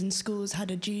colleges and schools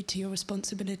had a duty or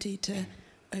responsibility to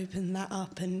open that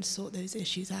up and sort those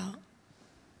issues out.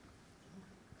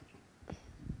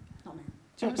 Not me.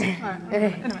 Do you want to say? All right,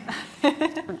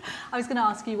 anyway. I was going to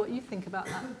ask you what you think about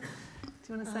that. Do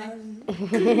you want to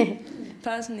say?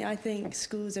 Personally, I think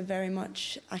schools are very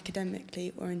much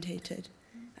academically orientated,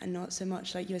 and not so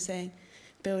much, like you were saying,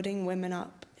 building women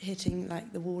up, hitting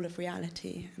like the wall of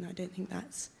reality. And I don't think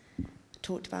that's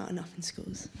talked about enough in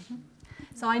schools. Mm-hmm.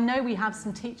 So I know we have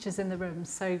some teachers in the room,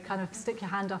 so kind of stick your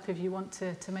hand up if you want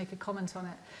to make a comment on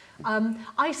it.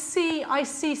 I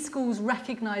see schools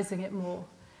recognising it more.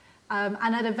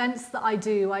 And at events that I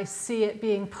do, I see it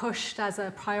being pushed as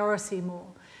a priority more.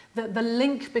 The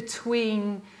link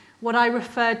between what I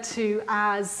referred to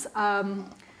as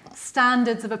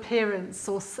standards of appearance,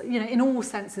 or, you know, in all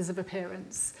senses of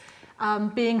appearance,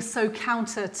 being so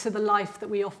counter to the life that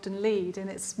we often lead in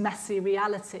its messy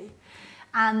reality.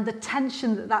 And the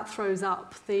tension that that throws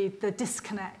up, the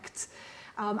disconnect,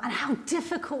 and how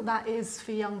difficult that is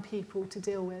for young people to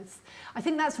deal with. I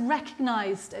think that's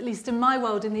recognised, at least in my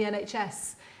world in the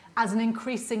NHS, as an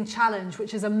increasing challenge,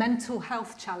 which is a mental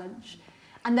health challenge,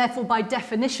 and therefore by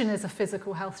definition is a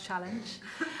physical health challenge.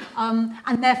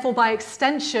 And therefore by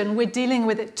extension, we're dealing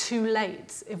with it too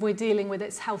late if we're dealing with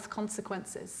its health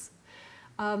consequences.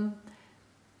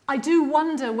 I do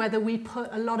wonder whether we put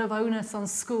a lot of onus on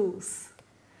schools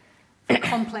for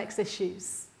complex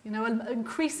issues. You know,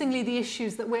 increasingly the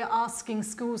issues that we're asking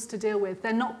schools to deal with,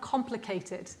 they're not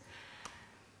complicated.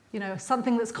 You know,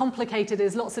 something that's complicated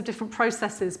is lots of different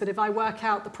processes, but if I work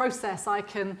out the process, I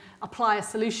can apply a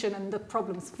solution and the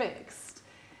problem's fixed.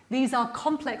 These are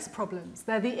complex problems.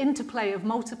 They're the interplay of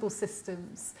multiple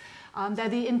systems. They're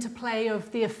the interplay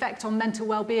of the effect on mental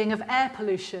well-being of air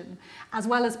pollution, as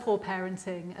well as poor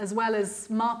parenting, as well as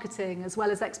marketing, as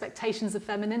well as expectations of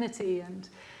femininity. And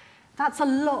that's a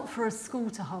lot for a school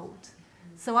to hold.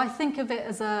 So I think of it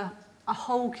as a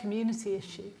whole community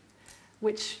issue,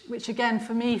 which again,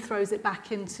 for me, throws it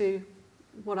back into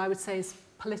what I would say is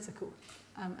political,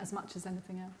 as much as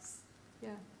anything else. Yeah.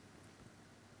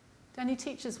 Do any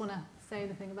teachers want to say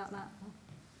anything about that?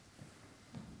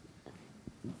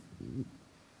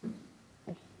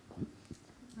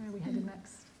 Where are we headed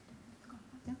next?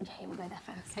 Yeah, we'll go there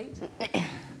first. Kate?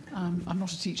 I'm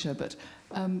not a teacher, but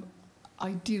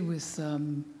I deal with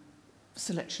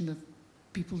selection of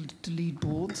people to lead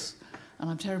boards, and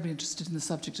I'm terribly interested in the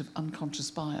subject of unconscious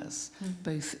bias,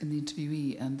 both in the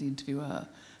interviewee and the interviewer.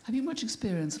 Have you much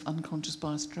experience of unconscious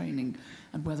bias training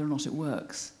and whether or not it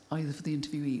works, either for the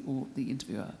interviewee or the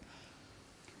interviewer?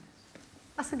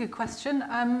 That's a good question.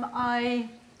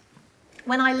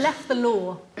 When I left the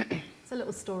law, it's a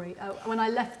little story. When I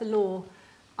left the law,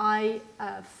 I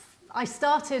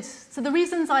started, so the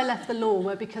reasons I left the law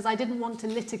were because I didn't want to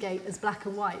litigate as black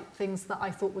and white things that I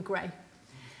thought were grey.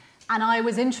 And I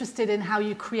was interested in how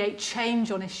you create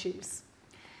change on issues.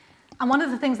 And one of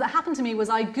the things that happened to me was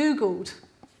I Googled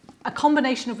a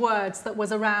combination of words that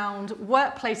was around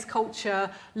workplace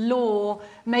culture, law,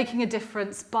 making a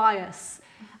difference, bias.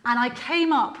 And I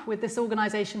came up with this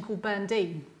organisation called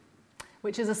Berndean,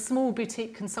 which is a small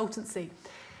boutique consultancy.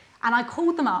 And I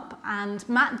called them up, and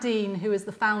Matt Dean, who is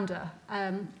the founder,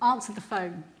 answered the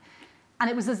phone. And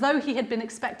it was as though he had been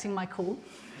expecting my call.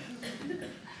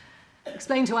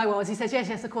 Explained who I was. He said,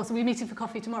 yes, of course, are we meeting for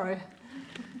coffee tomorrow?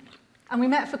 And we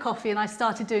met for coffee, and I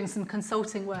started doing some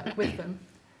consulting work with them.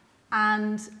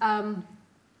 And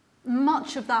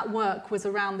much of that work was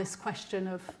around this question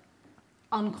of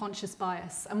unconscious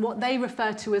bias and what they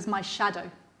refer to as my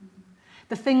shadow.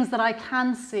 The things that I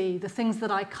can see, the things that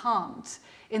I can't,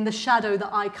 in the shadow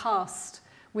that I cast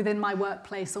within my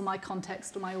workplace or my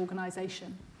context or my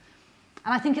organisation.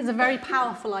 And I think it's a very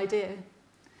powerful idea.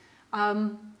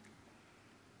 And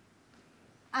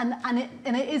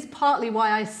it is partly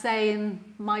why I say in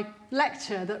my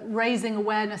lecture that raising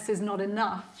awareness is not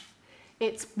enough.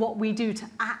 It's what we do to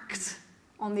act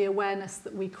on the awareness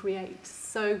that we create.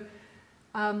 So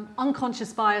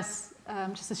unconscious bias,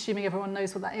 just assuming everyone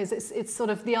knows what that is, it's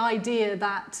sort of the idea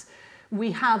that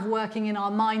we have working in our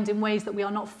mind in ways that we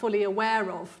are not fully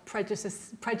aware of,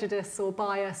 prejudice or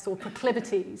bias or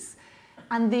proclivities.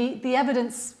 And the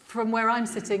evidence from where I'm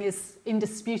sitting is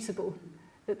indisputable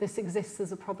that this exists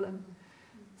as a problem.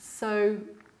 So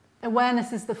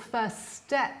awareness is the first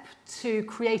step to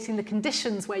creating the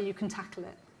conditions where you can tackle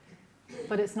it,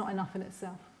 but it's not enough in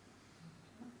itself.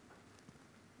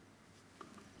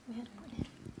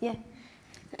 Yeah.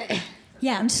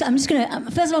 Yeah, I'm just going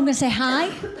to, first of all, I'm going to say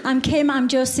hi. I'm Kim, I'm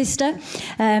Jo's sister,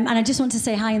 and I just want to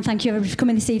say hi and thank you everybody for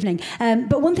coming this evening.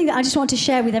 But one thing that I just want to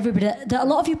share with everybody that a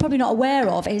lot of you are probably not aware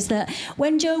of is that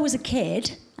when Jo was a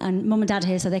kid, and Mum and Dad are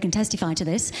here so they can testify to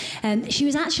this, she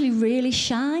was actually really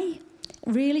shy,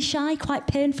 quite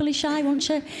painfully shy, wasn't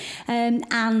she?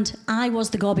 And I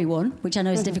was the gobby one, which I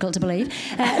know is difficult to believe.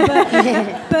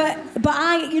 But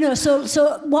I, you know, so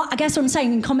what I guess what I'm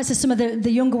saying in comments to some of the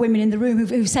younger women in the room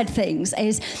who've said things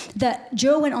is that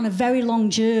Jo went on a very long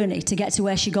journey to get to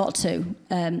where she got to,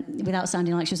 without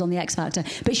sounding like she was on the X Factor.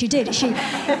 But she did. She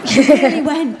really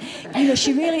went, you know,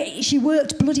 she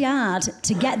worked bloody hard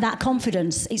to get that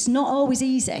confidence. It's not always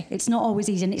easy. And it's not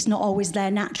always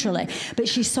there naturally. But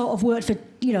she sort of worked for,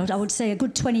 you know, I would say a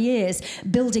good 20 years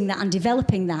building that and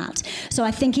developing that. So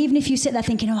I think even if you sit there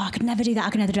thinking, oh, I could never do that,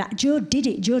 I could never do that, Jo did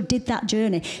it. Jo did that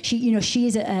journey. She, you know, she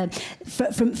is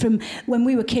from when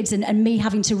we were kids and me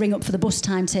having to ring up for the bus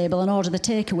timetable and order the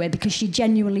takeaway because she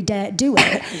genuinely dared do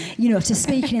it, you know, to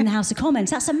speaking in the House of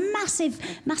Commons. That's a massive,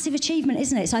 massive achievement,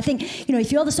 isn't it? So I think, you know,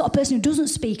 if you're the sort of person who doesn't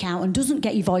speak out and doesn't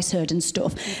get your voice heard and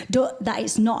stuff, that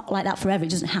it's not like that forever. It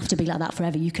doesn't have to be like that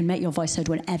forever. You can make your voice heard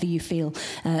whenever you feel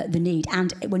the need.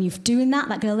 And when you're doing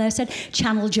that girl there said,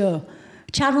 channel Jo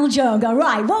and go,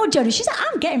 right, what would Jo do? She said,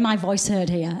 I'm getting my voice heard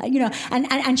here, you know,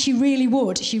 and she really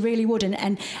would,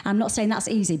 and I'm not saying that's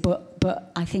easy,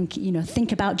 but I think, you know,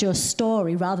 think about Jo's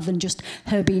story rather than just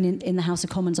her being in the House of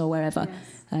Commons or wherever,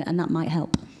 yes. And that might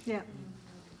help. Yeah,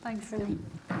 thanks.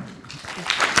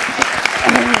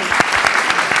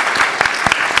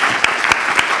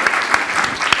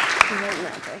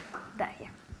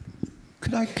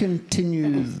 Could I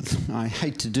continue, I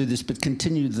hate to do this, but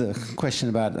continue the question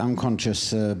about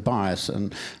unconscious bias,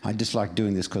 and I dislike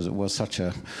doing this because it was such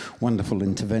a wonderful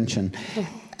intervention.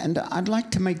 And I'd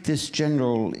like to make this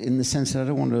general in the sense that I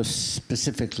don't want to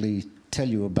specifically tell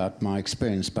you about my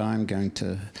experience, but I'm going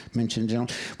to mention in general,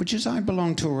 which is I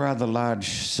belong to a rather large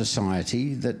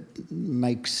society that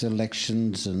makes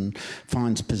elections and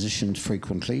finds positions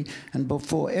frequently, and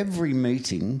before every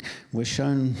meeting we're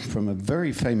shown from a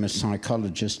very famous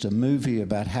psychologist a movie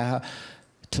about how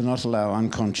to not allow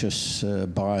unconscious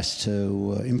bias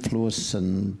to influence,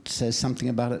 and says something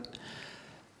about it.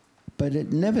 But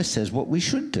it never says what we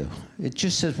should do. It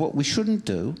just says what we shouldn't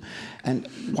do. And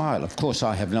while, of course,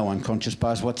 I have no unconscious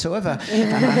bias whatsoever,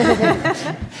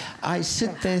 I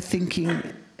sit there thinking,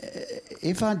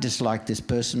 if I dislike this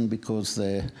person because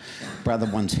their brother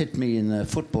once hit me in a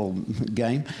football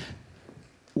game,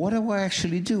 what do I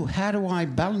actually do? How do I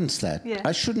balance that? Yeah.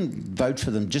 I shouldn't vote for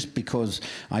them just because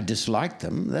I dislike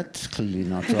them. That's clearly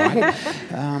not right.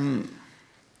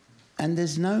 And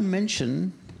there's no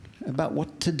mention about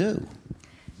what to do.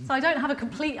 So I don't have a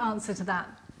complete answer to that,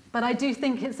 but I do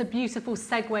think it's a beautiful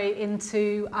segue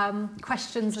into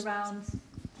questions around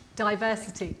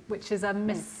diversity, which is a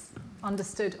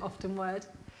misunderstood often word,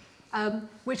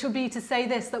 which would be to say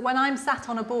this, that when I'm sat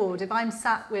on a board, if I'm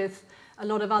sat with a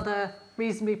lot of other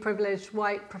reasonably privileged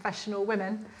white professional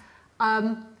women,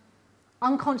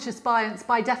 unconscious bias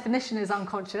by definition is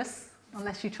unconscious,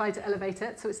 unless you try to elevate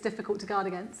it, so it's difficult to guard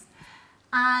against.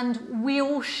 And we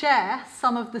all share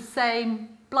some of the same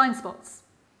blind spots.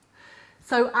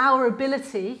 So our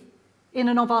ability in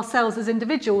and of ourselves as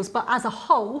individuals, but as a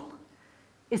whole,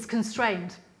 is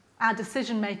constrained. Our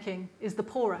decision making is the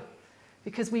poorer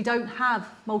because we don't have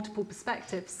multiple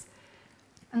perspectives.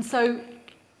 And so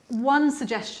one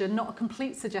suggestion, not a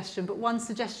complete suggestion, but one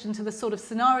suggestion to the sort of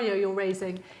scenario you're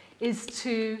raising is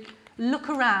to look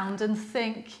around and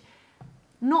think,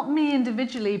 not me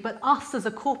individually, but us as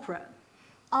a corporate.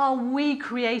 Are we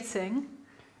creating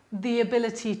the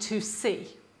ability to see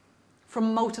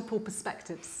from multiple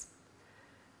perspectives?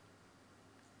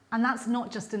 And that's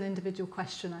not just an individual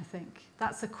question, I think.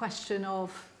 That's a question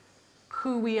of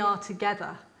who we are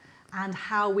together and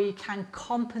how we can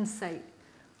compensate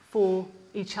for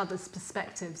each other's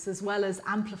perspectives as well as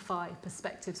amplify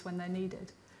perspectives when they're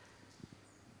needed.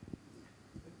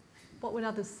 What would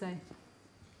others say?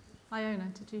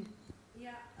 Iona, did you?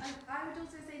 Yeah, I would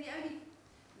also say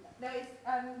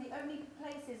the only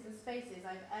places and spaces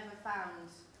I've ever found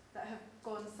that have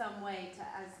gone some way to,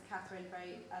 as Kathryn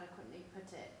very eloquently put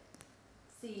it,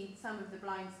 see some of the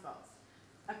blind spots,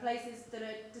 are places that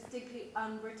are distinctly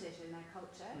un-British in their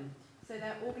culture. So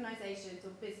they're organisations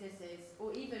or businesses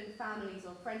or even families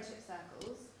or friendship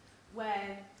circles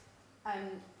where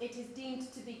it is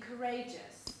deemed to be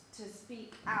courageous to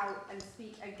speak out and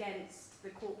speak against the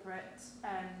corporate,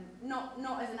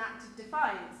 not as an act of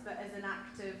defiance, but as an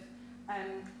act of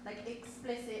like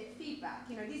explicit feedback.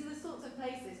 You know, these are the sorts of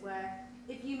places where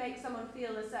if you make someone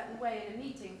feel a certain way in a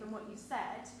meeting from what you've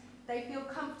said, they feel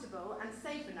comfortable and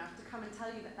safe enough to come and tell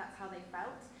you that that's how they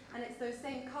felt. And it's those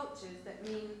same cultures that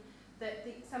mean that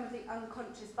some of the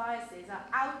unconscious biases are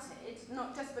outed,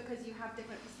 not just because you have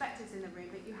different perspectives in the room,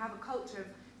 but you have a culture of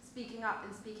speaking up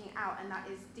and speaking out, and that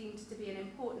is deemed to be an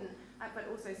important but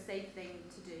also safe thing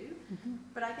to do.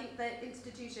 But I think that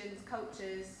institutions,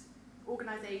 cultures,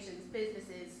 organisations,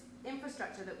 businesses,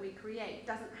 infrastructure that we create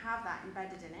doesn't have that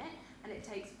embedded in it, and it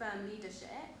takes firm leadership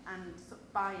and sort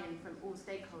of buy-in from all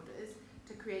stakeholders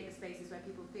to create the spaces where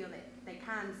people feel that they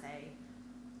can say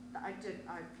that like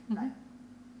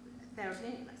their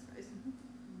opinion, I suppose.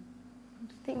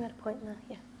 I think we had a point there,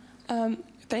 yeah.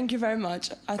 Thank you very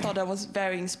much. I thought that was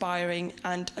very inspiring,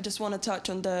 and I just want to touch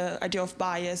on the idea of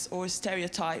bias or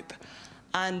stereotype.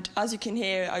 And as you can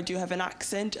hear, I do have an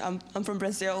accent. I'm from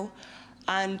Brazil,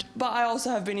 but I also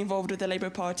have been involved with the Labour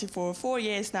Party for 4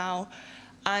 years now.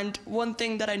 And one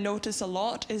thing that I notice a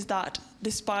lot is that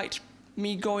despite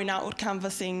me going out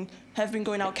canvassing, have been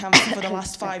going out canvassing for the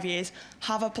last 5 years,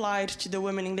 have applied to the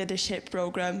Women in Leadership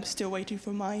programme, still waiting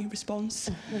for my response.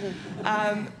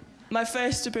 My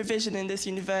first supervision in this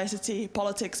university,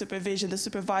 politics supervision, the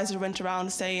supervisor went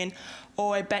around saying,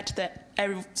 oh, I bet that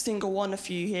every single one of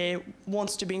you here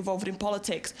wants to be involved in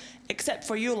politics, except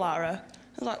for you, Lara.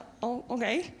 I was like, oh,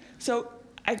 okay. So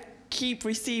I keep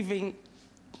receiving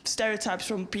stereotypes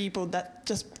from people that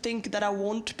just think that I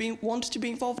want to be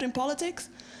involved in politics,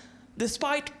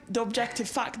 despite the objective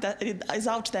fact that it is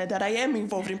out there that I am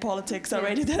involved in politics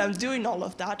already, that I'm doing all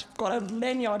of that. I've got a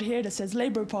lanyard here that says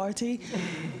Labour Party,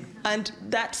 and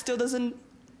that still doesn't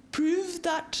prove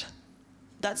that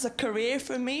that's a career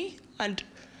for me. And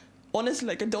honestly,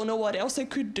 like, I don't know what else I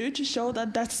could do to show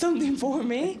that that's something for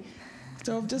me.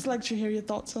 So I'd just like to hear your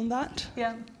thoughts on that.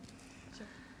 Yeah.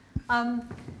 Sure.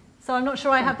 So I'm not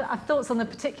sure I have thoughts on the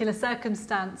particular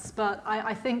circumstance, but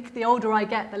I think the older I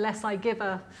get, the less I give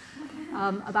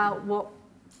about what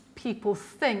people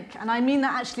think. And I mean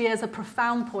that actually as a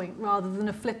profound point rather than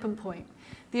a flippant point.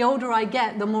 The older I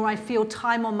get, the more I feel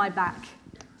time on my back.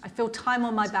 I feel time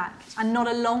on my back, and not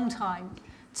a long time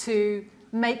to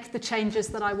make the changes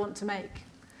that I want to make.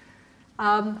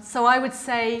 So I would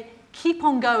say keep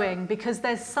on going, because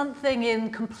there's something in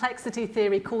complexity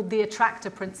theory called the attractor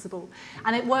principle.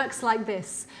 And it works like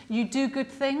this. You do good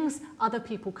things, other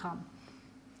people come.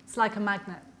 It's like a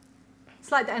magnet. It's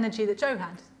like the energy that Jo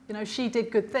had. You know, she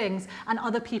did good things and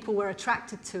other people were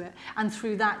attracted to it. And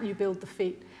through that you build the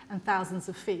feet and thousands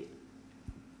of feet.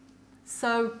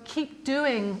 So keep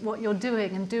doing what you're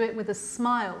doing and do it with a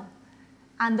smile.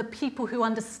 And the people who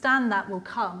understand that will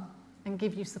come and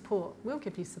give you support. Will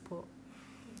give you support.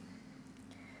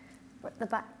 At the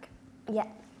back. Yeah.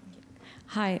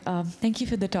 Hi, thank you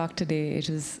for the talk today. It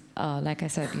was, like I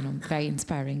said, very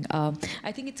inspiring.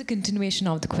 I think it's a continuation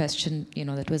of the question,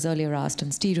 that was earlier asked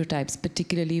on stereotypes,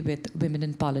 particularly with women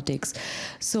in politics.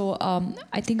 So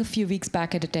I think a few weeks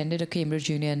back, I'd attended a Cambridge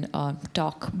Union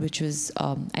talk, which was,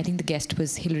 I think the guest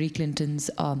was Hillary Clinton's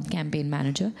campaign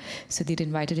manager. So they'd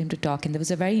invited him to talk, and there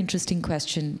was a very interesting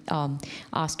question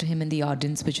asked to him in the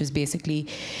audience, which was basically,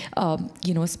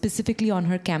 specifically on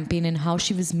her campaign and how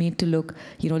she was made to look,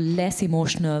 less emotional,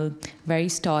 very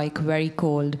stoic, very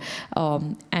cold,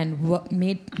 and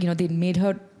they made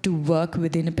her to work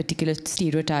within a particular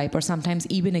stereotype, or sometimes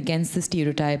even against the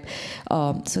stereotype,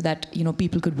 so that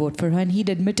people could vote for her. And he'd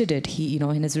admitted it. He,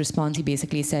 in his response, he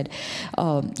basically said,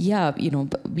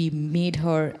 we made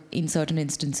her in certain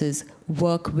instances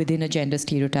work within a gender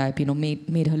stereotype.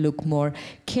 Made her look more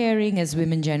caring, as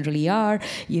women generally are.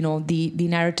 The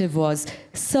narrative was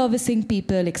servicing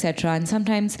people, etc. And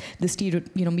sometimes the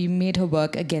we made her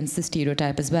work against the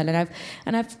stereotype as well.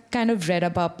 And I've kind of read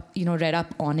up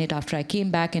on it after I came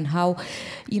back, and how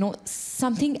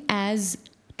something as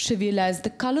trivial as the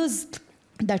colors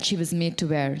that she was made to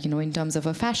wear, in terms of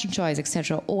her fashion choice,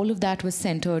 etc. All of that was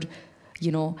centered,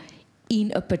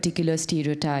 in a particular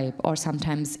stereotype, or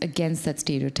sometimes against that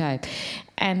stereotype.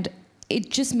 And it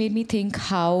just made me think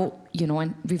how,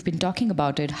 and we've been talking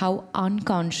about it, how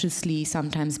unconsciously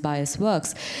sometimes bias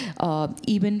works,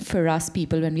 even for us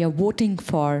people when we are voting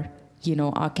for,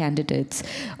 our candidates.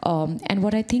 And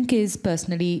what I think is,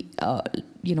 personally,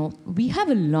 we have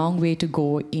a long way to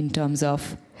go in terms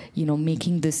of,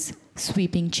 making this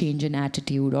sweeping change in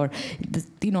attitude, or,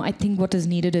 I think what is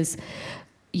needed is,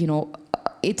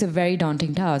 it's a very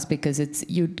daunting task, because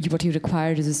what you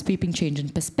require is a sweeping change in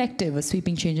perspective, a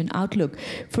sweeping change in outlook,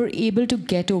 for able to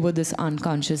get over this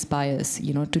unconscious bias,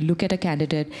 to look at a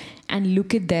candidate and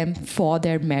look at them for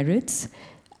their merits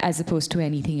as opposed to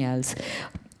anything else.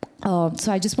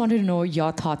 So I just wanted to know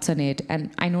your thoughts on it.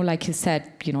 And I know, like you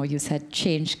said, you said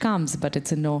change comes, but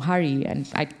it's in no hurry. And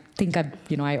I think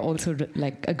I also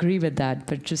agree with that,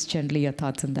 but just generally your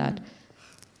thoughts on that.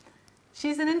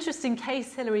 She's an interesting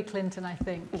case, Hillary Clinton, I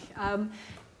think.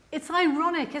 It's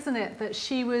ironic, isn't it, that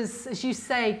she was, as you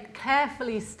say,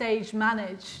 carefully stage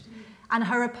managed, and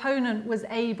her opponent was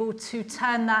able to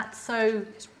turn that so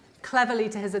cleverly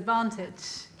to his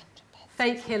advantage.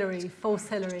 Fake Hillary, false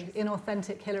Hillary,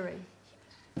 inauthentic Hillary.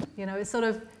 It's sort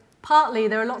of, partly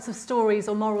there are lots of stories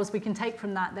or morals we can take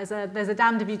from that. There's a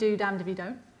damned if you do, damned if you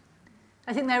don't.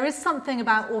 I think there is something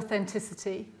about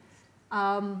authenticity.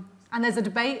 And there's a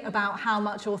debate about how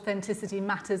much authenticity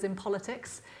matters in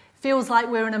politics. Feels like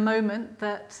we're in a moment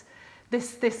that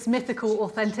this mythical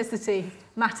authenticity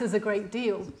matters a great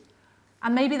deal.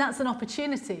 And maybe that's an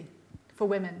opportunity for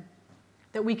women,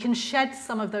 that we can shed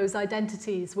some of those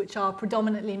identities which are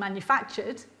predominantly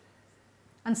manufactured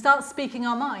and start speaking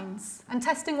our minds and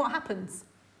testing what happens.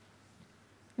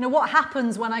 What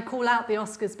happens when I call out the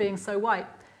Oscars being so white?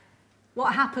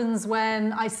 What happens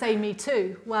when I say Me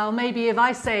Too? Well, maybe if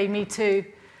I say Me Too,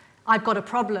 I've got a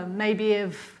problem. Maybe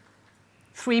if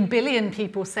 3 billion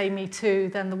people say Me Too,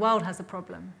 then the world has a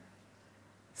problem.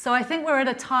 So I think we're at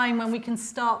a time when we can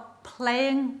start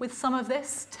playing with some of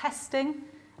this, testing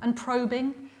and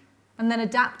probing, and then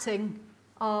adapting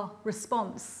our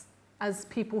response as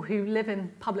people who live in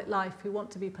public life, who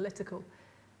want to be political,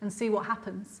 and see what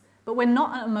happens. But we're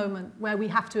not at a moment where we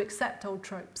have to accept old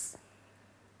tropes,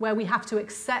 where we have to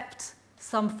accept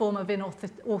some form of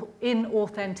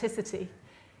inauthenticity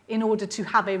in order to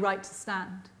have a right to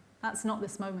stand. That's not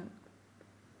this moment.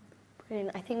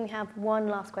 Brilliant. I think we have one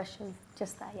last question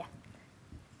just there, yeah.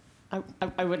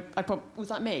 Was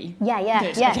that me? Yeah.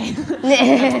 Good,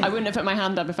 okay. I wouldn't have put my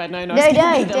hand up if I'd known I was going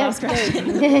to be the last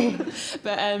question.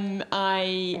 But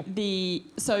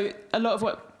so a lot of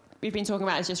what we've been talking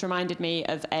about has just reminded me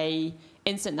of a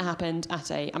incident that happened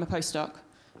I'm a postdoc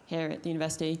here at the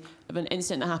university, of an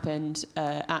incident that happened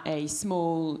at a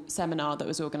small seminar that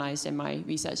was organised in my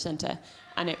research centre,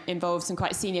 and it involved some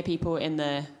quite senior people in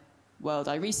the world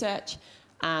I research,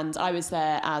 and I was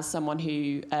there as someone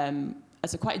who,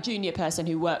 as a quite junior person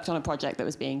who worked on a project that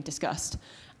was being discussed.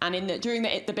 And during the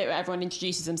bit where everyone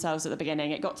introduces themselves at the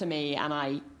beginning, it got to me, and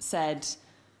I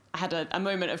had a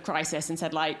moment of crisis and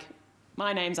said, like,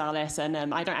 my name's Alice, and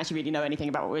I don't actually really know anything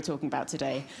about what we're talking about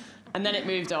today. And then it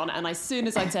moved on, and as soon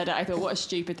as I'd said it, I thought, what a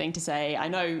stupid thing to say. I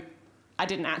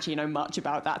didn't actually know much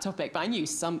about that topic, but I knew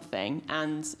something.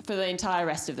 And for the entire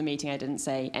rest of the meeting, I didn't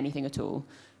say anything at all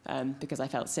because I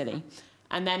felt silly.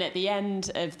 And then at the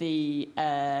end of the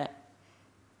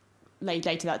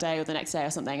later that day or the next day or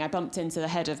something, I bumped into the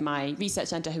head of my research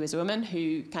centre, who was a woman,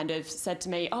 who kind of said to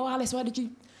me, "Oh, Alice, why did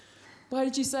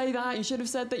you say that? You should have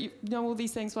said that you know all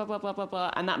these things, blah, blah, blah, blah,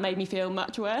 blah." And that made me feel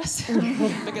much worse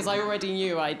because I already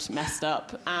knew I'd messed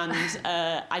up. And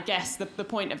I guess the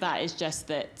point of that is just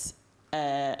that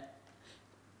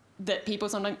that people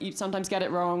sometimes get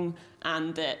it wrong,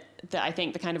 and that I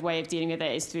think the kind of way of dealing with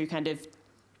it is through kind of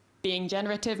being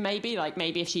generative, maybe. Like,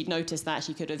 maybe if she'd noticed that,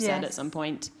 she could have said at some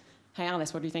point, "Hey,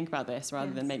 Alice, what do you think about this?"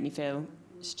 rather than make me feel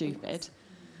stupid.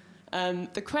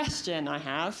 The question I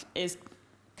have is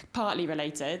partly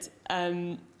related,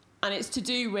 and it's to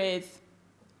do with,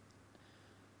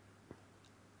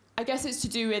 I guess it's to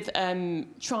do with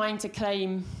trying to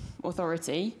claim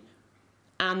authority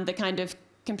and the kind of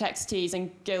complexities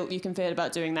and guilt you can feel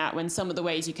about doing that when some of the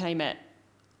ways you claim it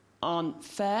aren't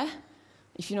fair,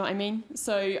 if you know what I mean.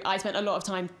 So I spent a lot of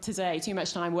time today, too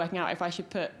much time, working out if I should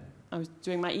put, I was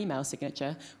doing my email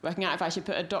signature, working out if I should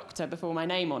put a doctor before my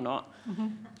name or not,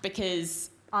 because...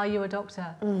 Are you a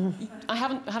doctor? I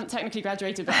haven't technically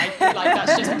graduated, but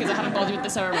that's just because I haven't bothered with the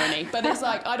ceremony. But it's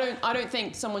like, I don't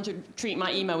think someone should treat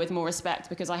my email with more respect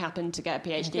because I happen to get a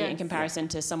PhD in comparison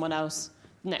to someone else,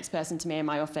 the next person to me in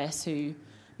my office, who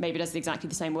maybe does exactly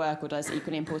the same work or does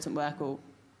equally important work or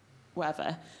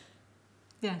whatever.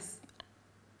 Yes.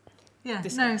 Yeah,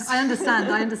 no, I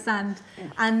understand.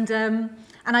 And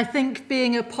I think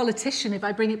being a politician, if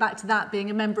I bring it back to that,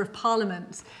 being a member of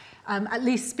parliament, at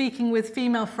least speaking with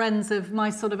female friends of my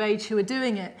sort of age who are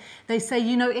doing it, they say,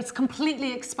 you know, it's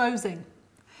completely exposing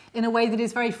in a way that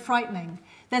is very frightening.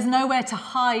 There's nowhere to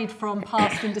hide from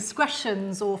past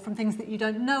indiscretions or from things that you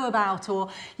don't know about, or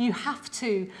you have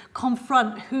to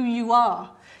confront who you are.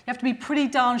 You have to be pretty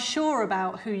darn sure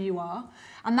about who you are.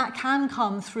 And that can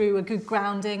come through a good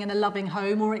grounding and a loving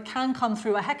home, or it can come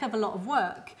through a heck of a lot of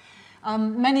work.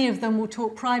 Many of them will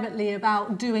talk privately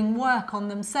about doing work on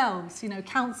themselves, you know,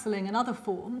 counselling and other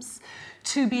forms,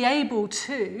 to be able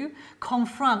to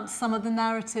confront some of the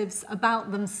narratives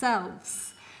about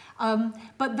themselves.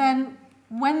 But then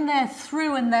when they're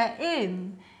through and they're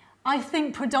in, I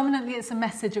think predominantly it's a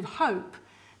message of hope.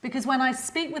 Because when I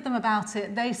speak with them about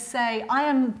it, they say, I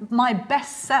am my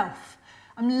best self.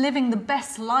 I'm living the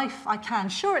best life I can.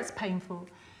 Sure, it's painful.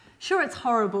 Sure, it's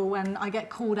horrible when I get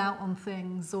called out on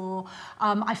things, or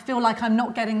I feel like I'm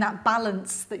not getting that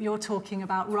balance that you're talking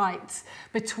about right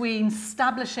between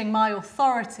establishing my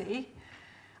authority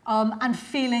and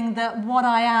feeling that what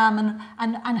I am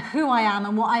and who I am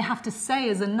and what I have to say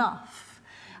is enough.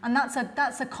 And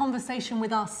that's a conversation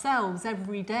with ourselves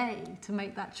every day to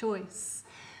make that choice.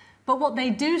 But what they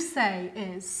do say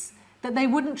is that they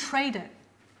wouldn't trade it,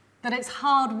 that it's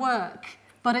hard work,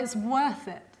 but it's worth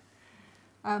it.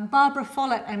 Barbara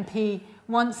Follett MP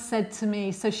once said to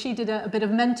me, so she did a bit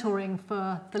of mentoring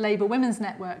for the Labour Women's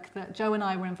Network that Jo and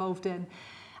I were involved in,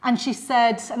 and she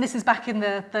said, and this is back in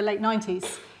the late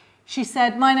 90s, she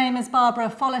said, my name is Barbara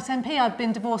Follett MP, I've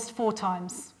been divorced 4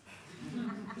 times.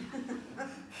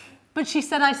 But she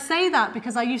said, I say that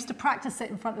because I used to practice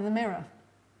it in front of the mirror.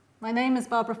 My name is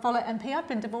Barbara Follett MP, I've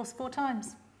been divorced 4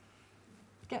 times.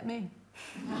 Get me.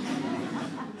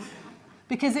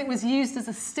 Because it was used as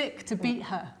a stick to beat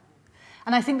her.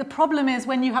 And I think the problem is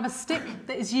when you have a stick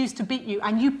that is used to beat you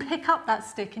and you pick up that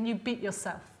stick and you beat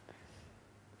yourself.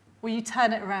 Or you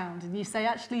turn it around and you say,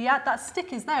 actually, yeah, that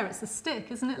stick is there, it's a stick,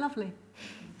 isn't it lovely?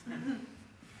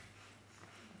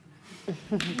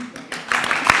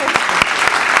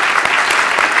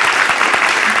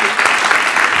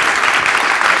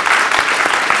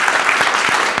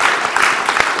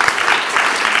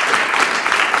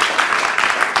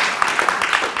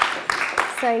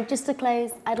 So sorry, just to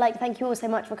close, I'd like to thank you all so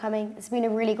much for coming. It's been a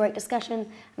really great discussion.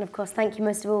 And of course, thank you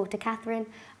most of all to Kathryn.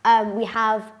 We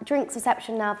have drinks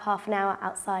reception now for half an hour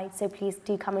outside, so please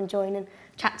do come and join and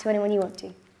chat to anyone you want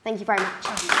to. Thank you very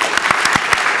much.